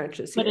into the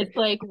trenches But here. it's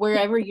like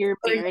wherever your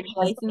marriage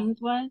license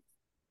was.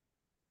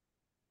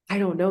 I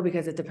don't know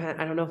because it depends.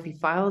 I don't know if he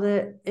filed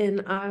it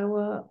in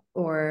Iowa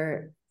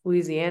or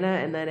Louisiana,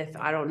 and then if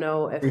I don't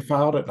know if We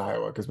filed it in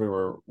Iowa because we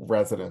were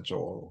residents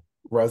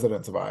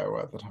of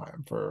Iowa at the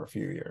time for a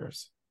few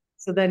years.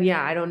 so. Then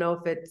yeah, I don't know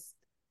if it's.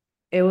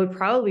 It would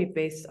probably be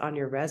based on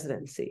your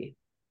residency.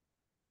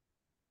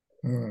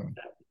 Hmm.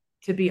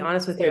 To be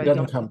honest with you, It I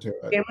doesn't don't come to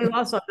it. family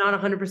law, so I'm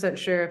not 100%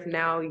 sure if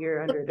now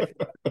you're under a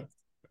different.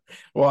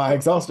 Well, I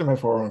exhausted my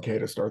 401k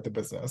to start the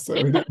business, so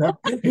he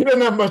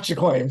didn't have much to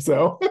claim.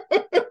 So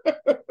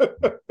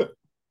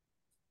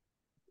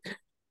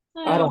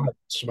I don't have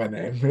much to my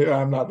name.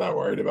 I'm not that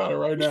worried about it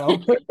right now.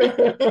 Let's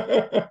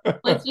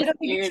I just don't think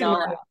figure you it should all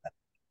worry. out.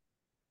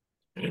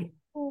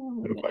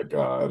 Oh, Oh my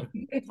God.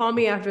 You can call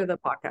me after the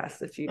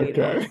podcast if you need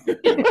help.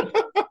 Okay.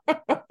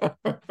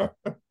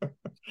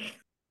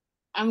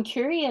 I'm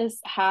curious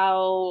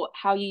how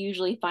you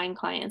usually find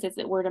clients. Is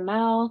it word of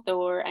mouth,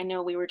 or I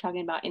know we were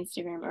talking about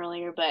Instagram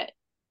earlier, but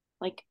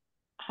like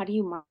how do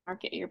you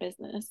market your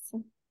business?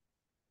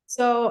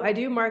 So I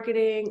do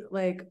marketing,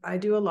 like I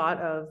do a lot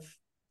of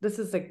this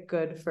is like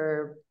good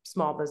for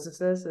small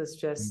businesses. It's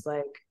just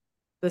like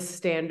the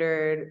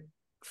standard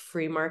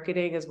free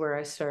marketing is where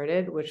I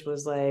started, which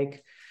was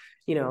like,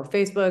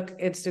 Facebook,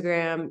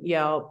 Instagram,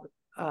 Yelp,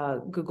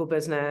 Google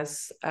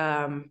Business.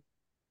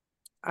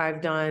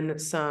 I've done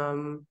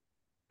some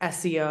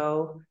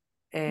SEO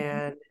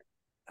and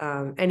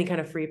any kind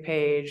of free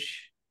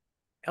page,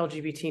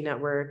 LGBT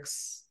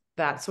networks,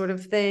 that sort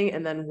of thing,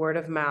 and then word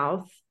of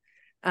mouth.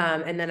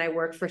 And then I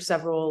worked for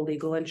several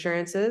legal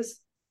insurances.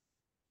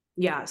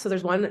 Yeah, so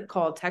there's one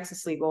called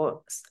Texas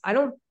Legal. I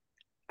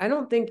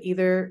don't think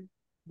either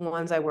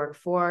ones I work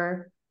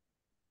for,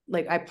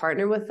 like I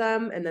partner with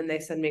them and then they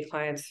send me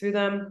clients through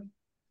them.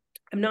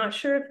 I'm not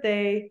sure if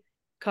they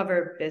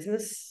cover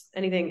business,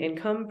 anything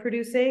income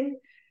producing,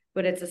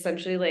 but it's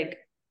essentially like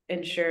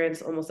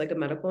insurance, almost like a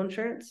medical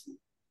insurance. Okay.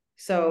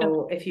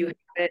 So if you have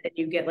it and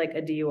you get like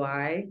a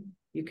DUI,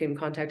 you can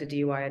contact a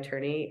DUI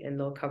attorney and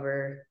they'll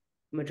cover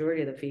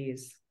majority of the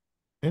fees.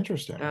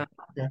 Interesting.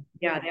 Okay.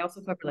 Yeah, they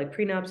also cover like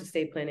prenups,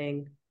 estate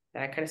planning,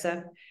 that kind of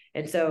stuff.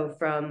 And so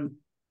from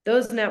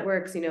those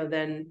networks,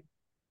 then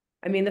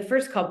I mean, the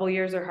first couple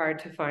years are hard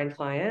to find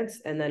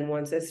clients. And then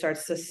once it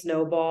starts to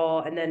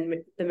snowball, and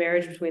then the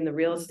marriage between the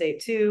real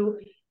estate too,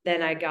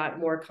 then I got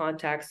more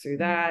contacts through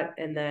that.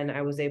 And then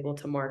I was able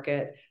to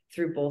market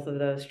through both of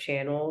those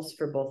channels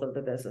for both of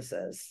the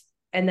businesses.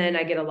 And then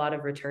I get a lot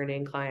of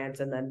returning clients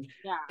and then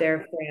Yeah.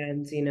 their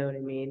friends, you know what I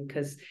mean?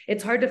 Because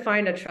it's hard to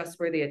find a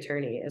trustworthy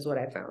attorney, is what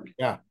I found.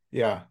 Yeah.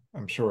 Yeah.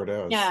 I'm sure it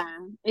is. Yeah,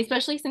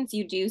 especially since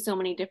you do so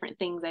many different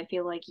things, I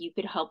feel like you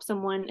could help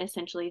someone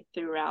essentially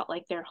throughout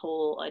like their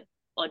whole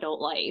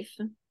adult life.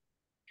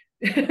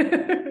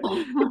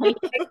 Like,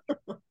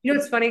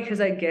 It's funny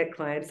because I get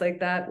clients like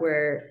that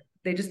where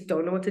they just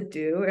don't know what to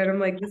do. And I'm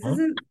like, this Huh?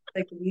 isn't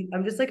like,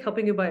 I'm just like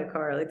helping you buy a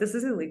car. Like, this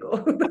isn't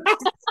legal.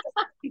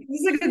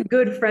 This is like a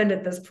good friend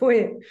at this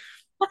point.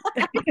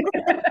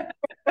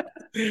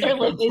 they're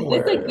like, That's is this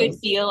a good hilarious.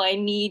 deal? I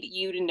need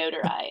you to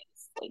notarize.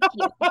 Like,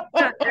 yeah.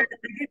 Yeah, I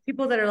get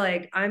people that are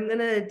like, I'm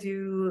gonna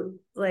do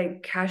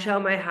like cash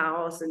out my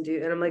house and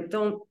I'm like,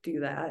 don't do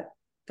that.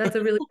 That's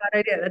a really bad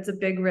idea. That's a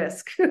big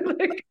risk.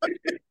 Like,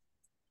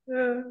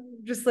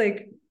 just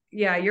like,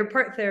 yeah, you're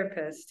part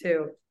therapist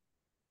too.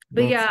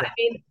 But That's yeah, I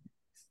mean,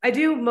 I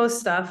do most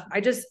stuff.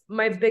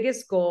 My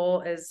biggest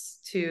goal is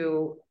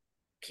to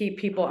keep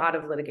people out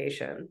of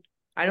litigation.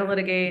 I don't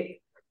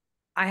litigate.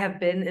 I have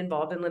been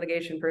involved in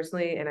litigation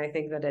personally, and I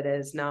think that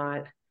it's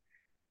not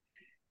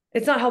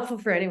helpful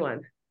for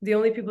anyone. The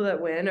only people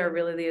that win are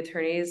really the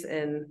attorneys,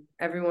 and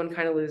everyone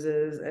kind of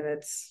loses, and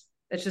it's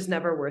just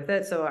never worth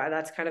it. So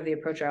that's kind of the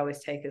approach I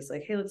always take is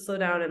like, hey, let's slow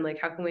down and like,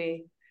 how can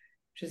we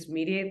just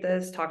mediate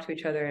this, talk to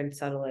each other, and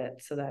settle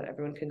it so that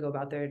everyone can go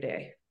about their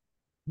day.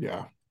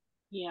 yeah.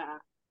 Yeah.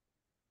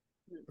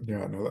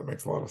 Yeah, no, that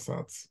makes a lot of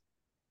sense.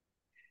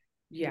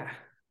 Yeah.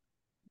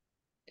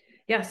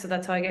 Yeah, so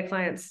that's how I get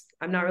clients.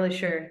 I'm not really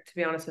sure, to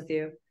be honest with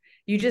you.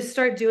 you just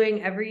start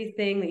doing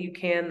everything that you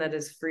can that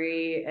is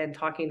free and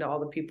talking to all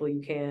the people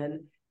you can,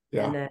 and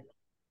Yeah. then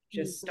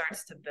just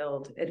starts to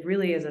build. It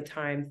really is a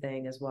time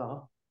thing as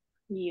well.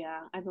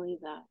 Yeah, I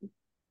believe that.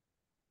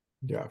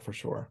 Yeah, for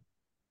sure.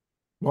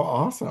 Well,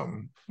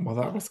 awesome. Well,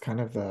 that was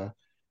kind of the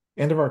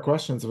end of our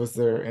questions. Was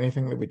there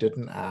anything that we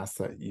didn't ask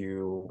that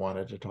you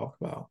wanted to talk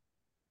about?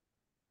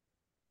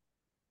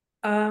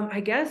 I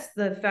guess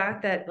the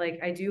fact that like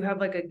I do have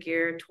like a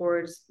gear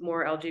towards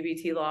more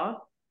LGBT law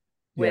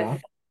Yeah.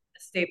 with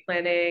estate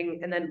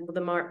planning, and then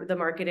the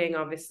marketing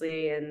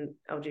obviously, and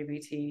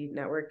LGBT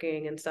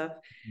networking and stuff.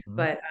 Mhm.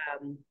 But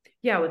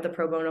yeah, with the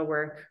pro bono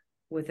work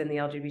within the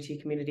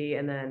LGBT community,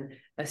 and then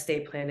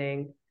estate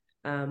planning.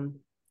 Um,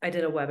 I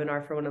did a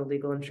webinar for one of the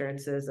legal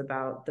insurances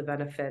about the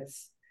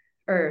benefits,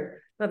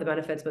 or not the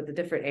benefits, but the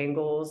different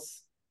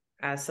angles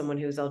as someone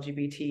who's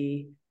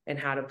LGBT and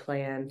how to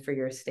plan for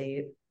your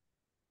estate.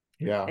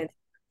 Yeah. And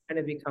kind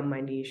of become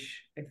my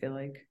niche, I feel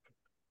like.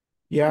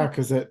 Yeah,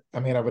 because I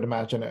mean, I would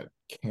imagine it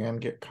can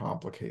get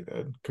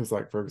complicated. Because,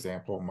 like, for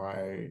example,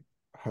 my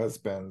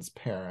husband's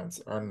parents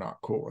are not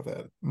cool with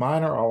it.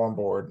 Mine are all on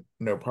board,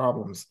 no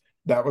problems.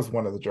 That was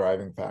one of the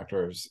driving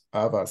factors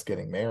of us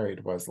getting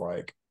married was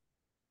like,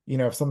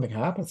 if something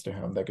happens to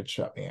him, they could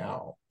shut me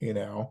out,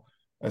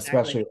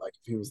 especially Exactly. like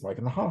if he was like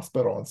in the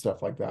hospital and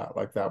stuff like that.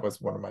 Like, that was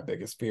one of my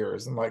biggest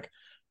fears. And like,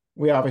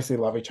 we obviously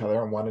love each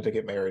other and wanted to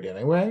get married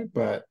anyway,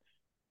 but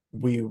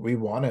we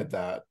wanted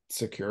that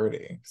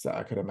security. So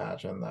I could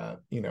imagine that,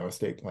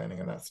 estate planning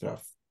and that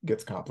stuff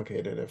gets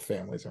complicated if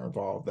families are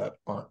involved that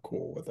aren't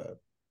cool with it.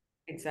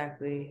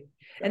 Exactly.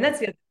 And Yeah. that's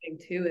the other thing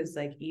too, is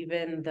like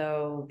even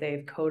though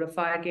they've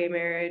codified gay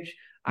marriage,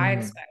 I Mhm.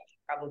 expect to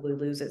probably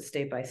lose it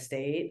state by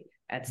state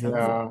at some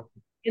point Yeah.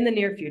 in the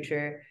near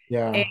future.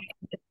 And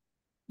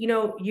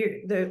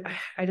Yeah.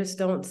 I just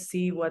don't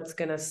see what's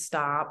gonna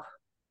stop.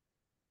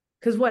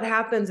 Because what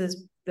happens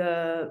is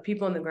the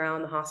people on the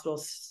ground, the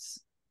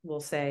hospitals will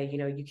say,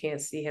 you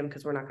can't see him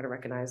because we're not going to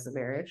recognize the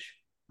marriage.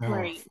 Oh,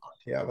 Right. fuck.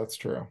 Yeah, that's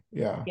true.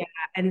 Yeah. Yeah.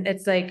 And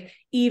it's like,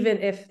 even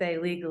if they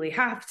legally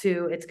have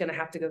to, it's going to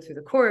have to go through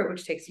the court,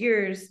 which takes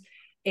years.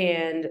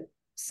 And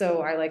so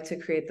I like to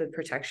create the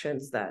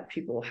protections that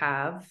people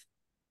have,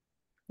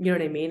 you know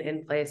what I mean,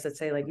 in place that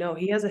say, like, no,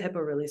 he has a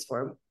HIPAA release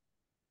form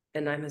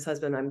and I'm his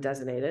husband, I'm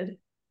designated,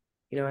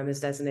 I'm his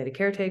designated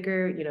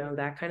caretaker,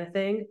 that kind of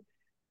thing.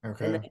 And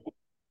then, Okay.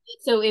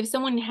 So if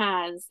someone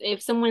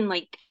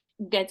like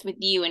gets with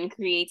you and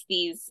creates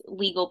these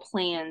legal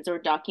plans or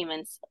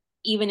documents,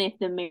 even if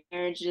the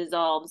marriage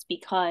dissolves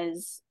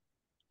because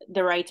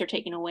the rights are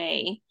taken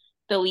away,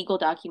 the legal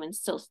documents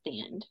still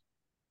stand.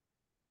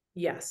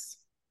 yes.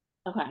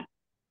 Okay. I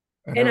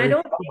And never I even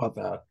don't thought about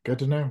that. Good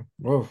to know.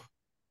 Whoa.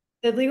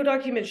 The legal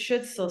documents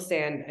should still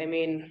stand. I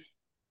mean,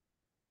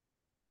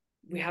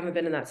 we haven't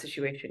been in that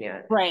situation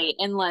yet. Right.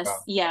 Yeah. Unless,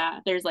 yeah,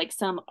 there's like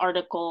some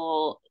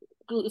article,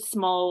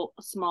 small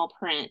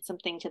print,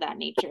 something to that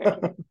nature.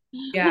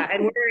 Yeah,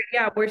 and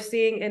we're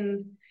seeing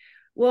and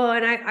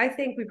I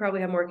think we probably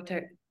have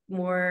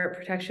more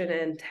protection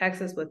in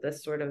Texas with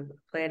this sort of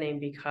planning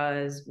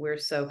because we're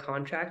so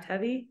contract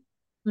heavy.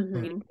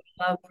 Mm. We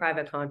love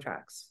private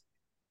contracts.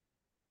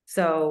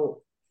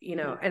 So,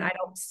 Yeah. and I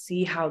don't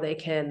see how they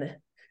can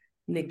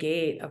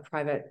negate a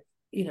private,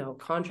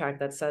 contract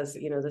that says,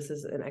 this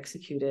is an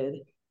executed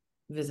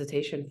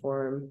visitation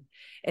form.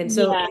 And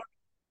so, Yeah.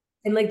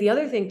 and like the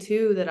other thing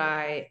too that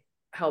I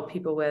help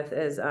people with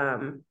is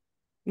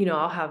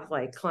I'll have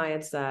like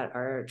clients that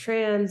are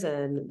trans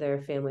and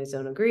their families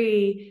don't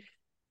agree,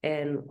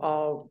 and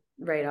I'll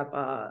write up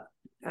a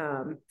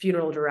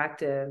funeral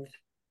directive,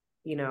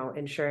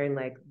 ensuring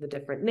like the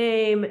different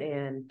name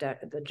and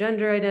the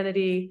gender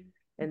identity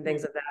and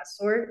things of that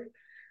sort.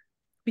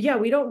 But yeah,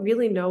 we don't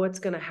really know what's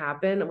going to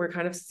happen. We're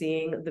kind of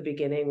seeing the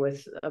beginning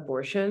with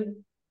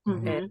abortion.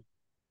 And Mm-hmm.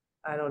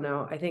 I don't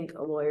know. I think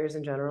lawyers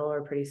in general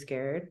are pretty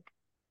scared.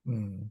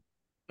 Mm.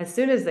 As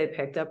soon as they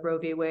picked up Roe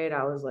v. Wade,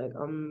 I was like,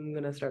 I'm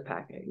gonna start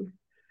packing.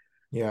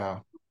 Yeah.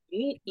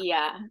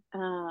 Yeah.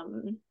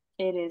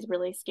 It is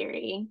really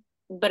scary.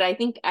 But I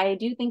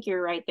do think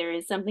you're right. There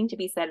is something to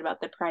be said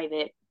about the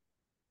private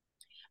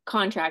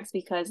contracts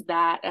because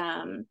that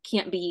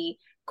can't be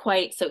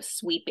quite so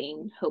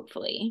sweeping,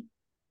 hopefully.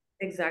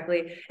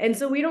 Exactly. And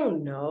so we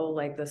don't know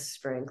like the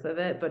strength of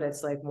it, but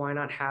it's like, why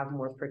not have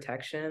more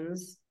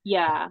protections?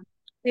 Yeah.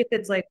 If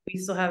it's like we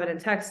still have it in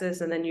Texas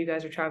and then you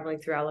guys are traveling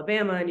through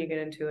Alabama and you get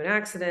into an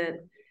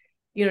accident,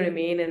 you know what I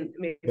mean? And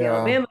maybe Yeah.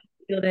 Alabama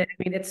field it.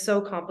 I mean, it's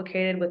so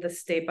complicated with the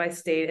state by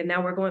state. And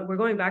now we're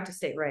going back to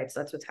state rights.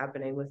 That's what's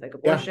happening with like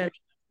Yeah. abortion. It's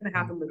gonna Mm.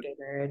 happen with gay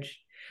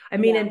marriage. I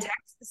mean, Yeah. in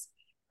Texas,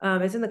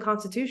 it's in the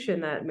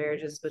Constitution that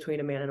marriage is between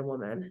a man and a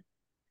woman.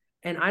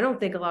 And I don't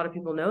think a lot of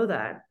people know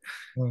that.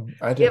 I We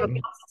have a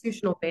didn't.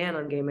 constitutional ban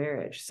on gay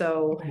marriage.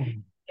 So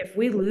Mm. if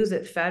we lose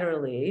it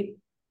federally,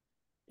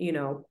 you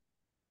know,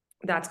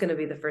 that's going to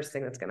be the first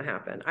thing that's going to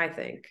happen, I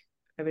think.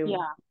 I mean,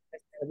 Yeah.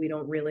 we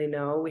don't really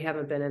know. We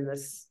haven't been in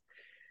this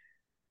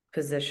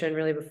position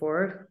really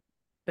before.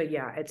 But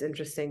yeah, it's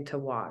interesting to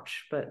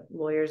watch. But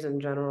lawyers in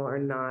general are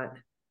not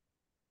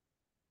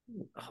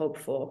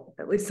hopeful.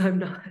 At least I'm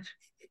not.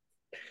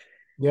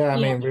 Yeah, I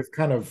Yeah. mean, we've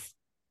kind of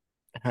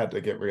had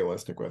to get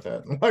realistic with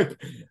it.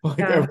 Like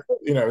Yeah.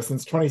 every,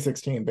 since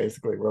 2016,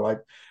 basically, we're like,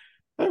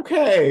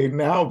 okay,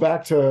 now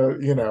back to,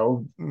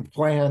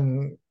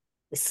 plan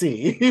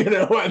C,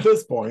 at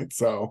this point.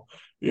 So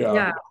yeah.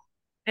 Yeah.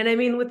 And I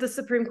mean, with the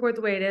Supreme Court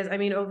the way it is, I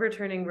mean,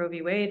 overturning Roe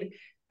v. Wade,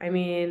 I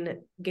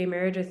mean, gay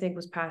marriage, I think,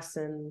 was passed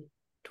in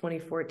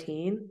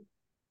 2014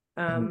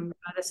 Mhm.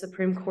 by the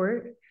Supreme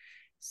Court,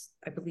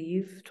 I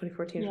believe,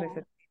 2014, Yeah.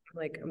 2015.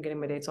 Like, I'm getting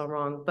my dates all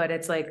wrong, but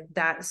it's like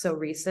that's so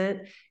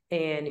recent.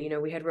 And,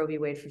 we had Roe v.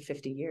 Wade for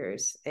 50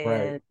 years. Right,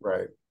 And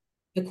right.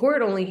 the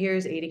court only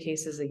hears 80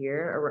 cases a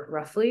year, or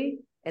roughly,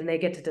 and they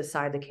get to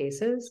decide the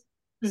cases.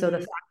 So the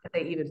Hmm. fact that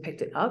they even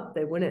picked it up,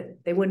 they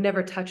would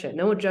never touch it.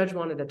 No judge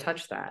wanted to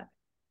touch that.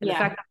 And the Yeah.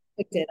 fact that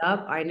they picked it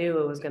up, I knew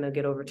it was going to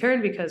get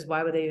overturned, because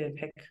why would they even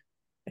pick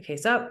a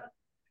case up?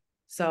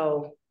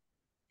 So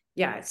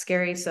yeah, it's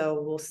scary.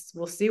 So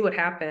we'll see what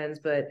happens,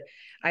 but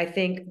I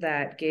think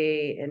that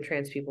gay and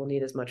trans people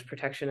need as much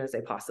protection as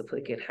they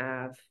possibly can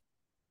have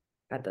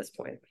at this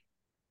point.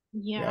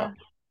 Yeah. Yeah.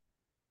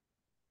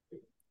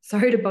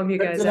 Sorry to bum you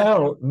Good guys to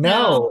out. know.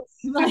 No,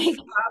 No, like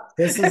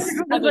this is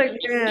Everyone's like,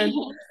 man.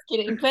 just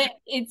kidding. But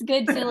it's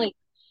good to like,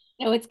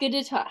 no, it's good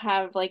to talk,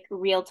 have like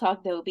real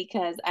talk though,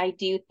 because I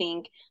do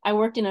think I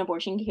worked in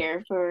abortion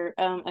care for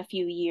a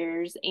few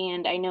years,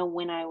 and I know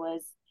when I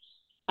was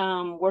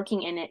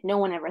working in it, no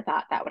one ever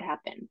thought that would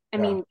happen. I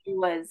yeah. mean, it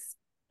was,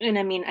 and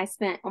I mean, I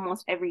spent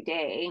almost every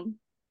day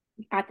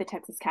at the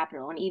Texas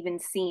Capitol, and even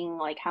seeing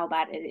like how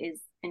bad it is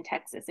in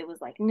Texas, it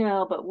was like,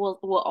 no, but we'll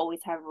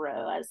always have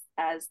Roe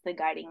as the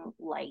guiding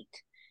light.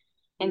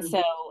 And Mm.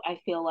 so I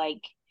feel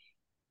like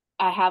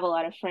I have a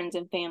lot of friends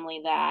and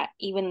family that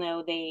even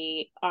though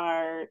they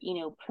are,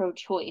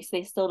 pro-choice,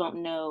 they still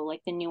don't know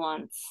like the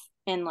nuance,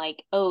 and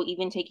like, oh,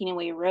 even taking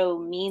away Roe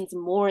means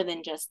more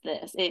than just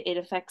this. It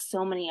affects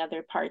so many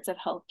other parts of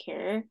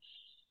healthcare.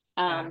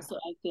 Yeah. So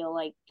I feel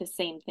like the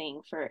same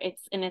thing for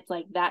it's, and it's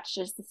like that's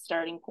just the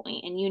starting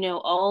point. And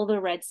all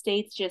the red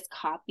states just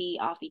copy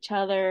off each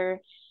other,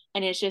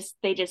 and it's just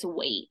they just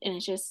wait, and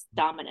it's just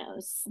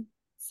dominoes. Yeah.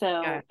 So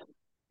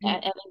I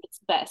think it's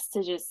best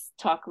to just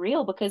talk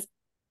real, because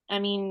I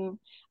mean,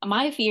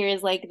 my fear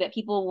is like that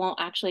people won't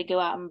actually go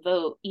out and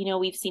vote.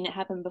 We've seen it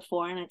happen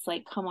before, and it's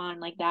like, come on,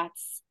 like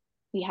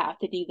we have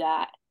to do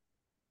that.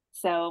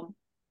 So,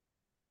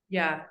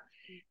 Yeah.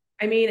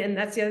 I mean, and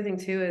that's the other thing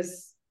too,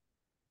 is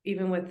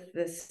even with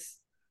this,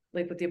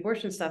 like with the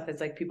abortion stuff,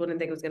 it's like people didn't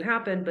think it was going to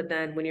happen. But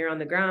then when you're on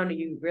the ground,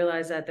 you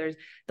realize that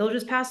they'll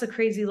just pass a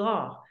crazy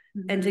law.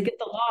 And to mhm, get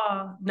the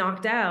law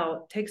knocked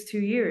out takes 2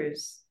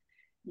 years.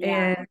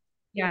 yeah, And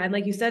yeah, and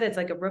like you said, it's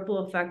like a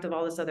ripple effect of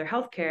all this other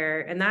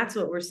healthcare. And that's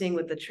what we're seeing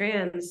with the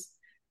trans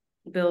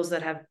bills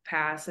that have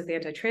passed, like the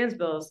anti-trans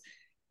bills,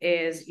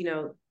 is,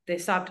 they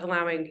stopped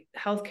allowing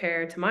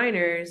healthcare to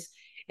minors.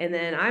 And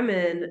then I'm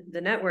in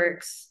the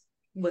networks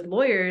with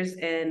lawyers,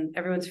 and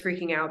everyone's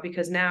freaking out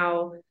because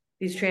now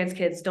these trans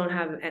kids don't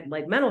have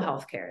like mental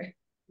health care.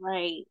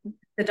 right.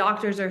 The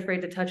doctors are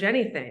afraid to touch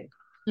anything.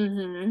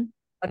 Hmm.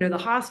 Under the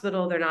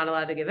hospital, they're not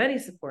allowed to give any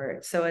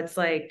support. So it's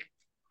like,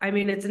 I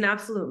mean, it's an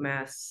absolute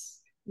mess.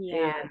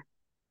 Yeah. And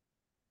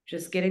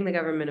just getting the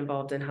government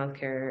involved in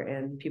healthcare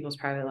and people's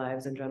private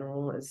lives in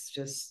general is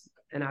just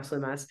an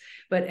absolute mess.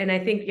 And I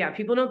think, yeah,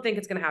 people don't think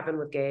it's going to happen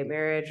with gay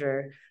marriage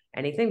or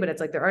anything, but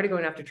it's like they're already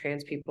going after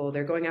trans people.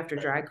 They're going after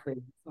drag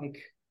queens, like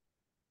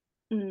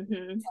Hmm.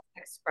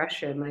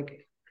 expression,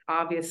 like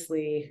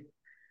obviously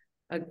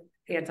a,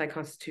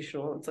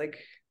 anti-constitutional. It's like,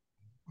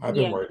 I've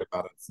been Yeah. worried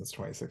about it since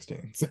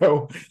 2016.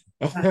 So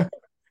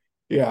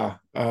yeah.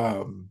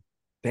 Damn.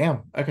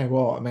 Okay,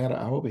 well, Amanda,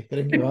 I will be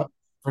hitting you up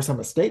for some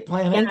estate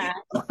planning. Yeah.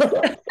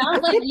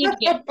 Sounds like you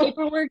get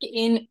paperwork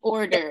in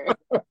order.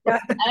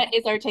 That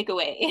is our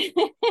takeaway.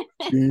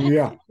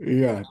 Yeah,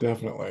 yeah,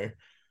 definitely.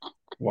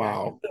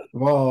 Wow.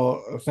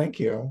 Well, thank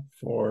you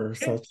for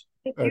such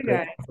thank a you great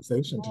guys.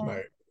 conversation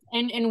tonight.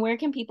 And where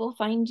can people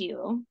find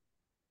you?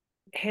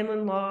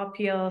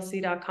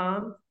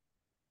 HanlonLawPLC.com.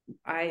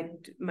 My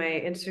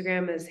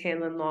Instagram is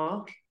Hanlon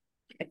Law,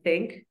 I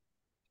think.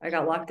 I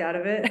got locked out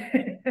of it. I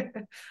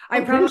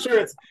I'm pretty probably sure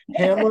it's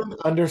Hanlon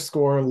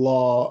underscore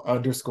law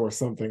underscore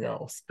something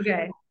else.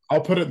 okay.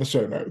 I'll put it in the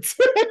show notes.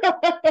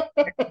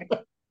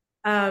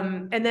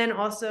 And then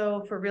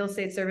also for real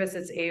estate service,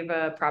 it's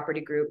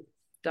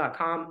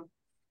avapropertygroup.com.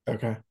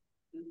 Okay.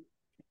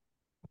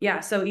 Yeah,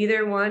 so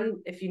either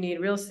one, if you need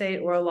real estate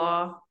or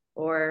law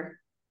or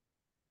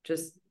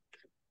just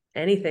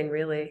anything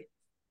really,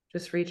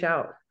 just reach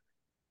out.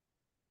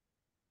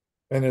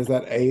 And is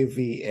that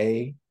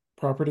AVA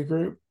property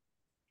group?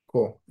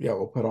 Cool. Yeah,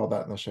 we'll put all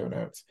that in the show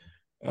notes.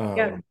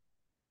 Yeah.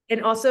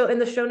 And also in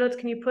the show notes,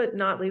 can you put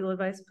not legal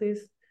advice, please?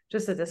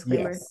 Just a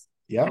disclaimer. Yes.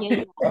 Yep.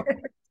 Yeah. Yep.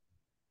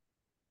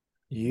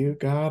 You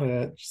got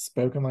it.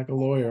 Spoken like a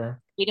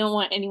lawyer. We don't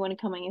want anyone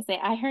coming and say,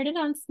 I heard it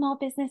on Small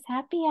Business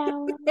Happy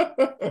Hour.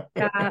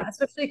 Yeah,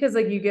 especially because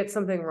like you get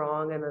something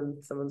wrong and then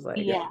someone's like,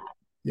 Yeah.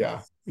 Yeah.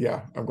 Yeah.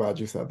 Yeah. I'm glad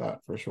you said that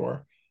for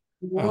sure.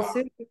 we'll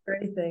sue you for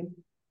anything.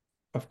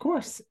 Of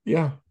course.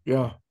 Yeah.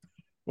 Yeah.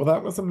 Well,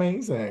 that was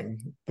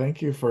amazing.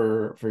 Thank you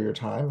for your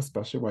time,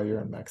 especially while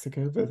you're in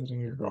Mexico visiting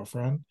your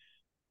girlfriend.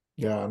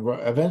 Yeah, and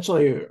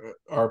eventually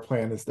our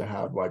plan is to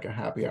have like a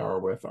happy hour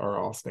with our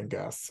Austin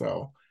guests.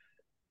 So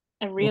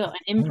A well, real, an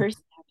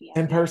in-person happy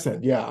in hour.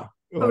 person, yeah.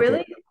 Oh, Like a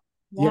really?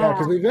 yeah, Yeah.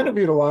 because we've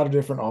interviewed a lot of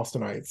different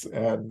Austinites,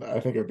 and I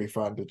think it'd be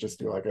fun to just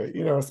do like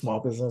a, a small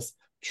business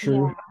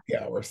true Yeah.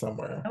 happy hour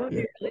somewhere. That would be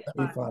really That'd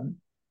be fun. fun.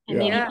 And Yeah.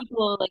 maybe Yeah,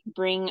 people like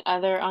bring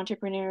other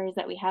entrepreneurs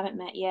that we haven't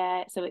met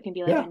yet. So it can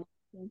be like a Yeah.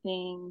 networking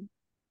thing.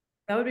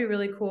 that would be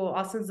really cool.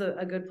 Austin's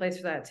a good place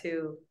for that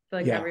too. I feel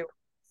like Yeah. everyone's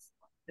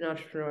an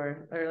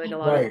entrepreneur, or like a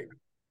lot of Right.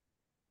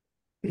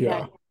 Yeah.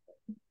 Yeah.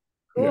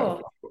 Yeah.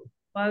 cool.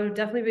 Well, I would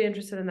definitely be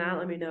interested in that.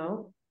 Let me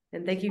know.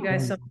 And thank you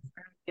guys so Um, much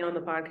for having me on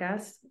the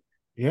podcast.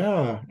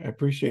 yeah. I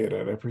appreciate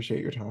it. I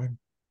appreciate your time.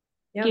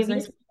 Yeah, it was Give your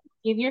nice.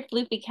 give your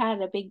floopy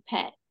cat a big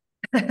pet.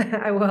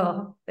 I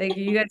will. Thank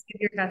you. You guys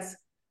give your cats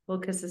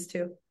little kisses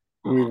too.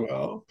 We Aw.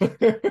 will.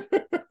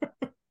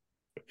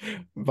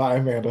 Bye,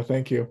 Amanda.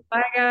 Thank you.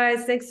 Bye,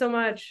 guys. Thanks so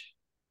much.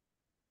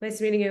 Nice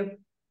meeting you.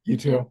 You You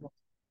too.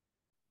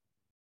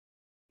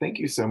 Thank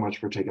you so much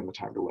for taking the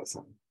time to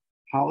listen.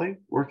 Holly,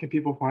 where can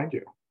people find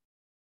you?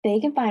 They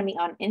can find me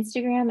on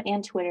Instagram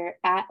and Twitter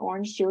at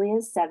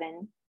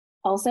orangejulias7,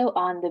 also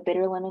on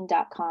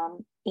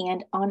thebitterlemon.com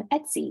and on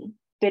Etsy,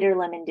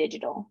 Bitterlemon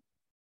Digital.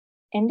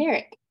 And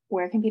Derek,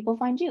 where can people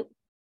find you?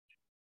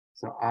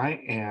 So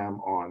I am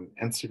on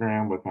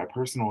Instagram with my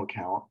personal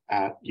account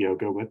at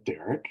Yoga with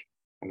Derek,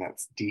 and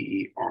that's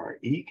Derek,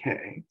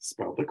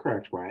 spelled the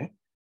correct way.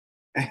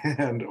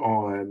 And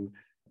on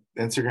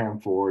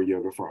Instagram for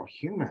Yoga for All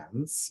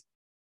Humans,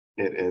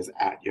 it is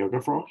at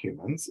Yoga for All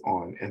Humans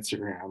on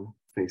Instagram,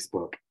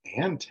 Facebook,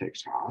 and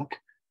TikTok.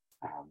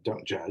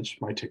 Don't judge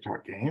my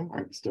TikTok game.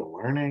 I'm still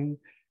learning.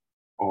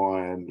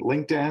 On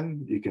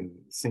LinkedIn, you can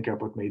sync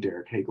up with me,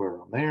 Derek Hagler,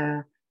 on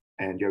there.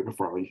 And Yoga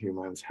for All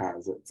Humans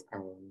has its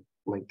own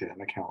LinkedIn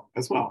account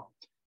as well.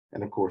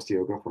 And of course,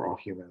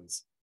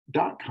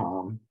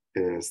 yogaforallhumans.com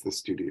is the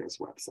studio's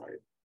website.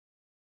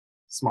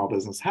 Small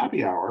Business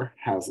Happy Hour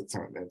has its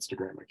own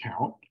Instagram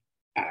account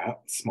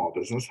at Small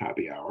Business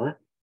Happy Hour,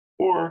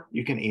 or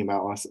you can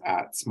email us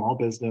at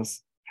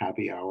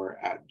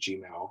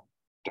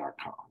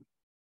smallbusinesshappyhour@gmail.com.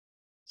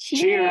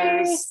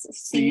 Cheers.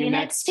 See you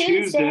next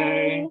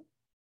Tuesday.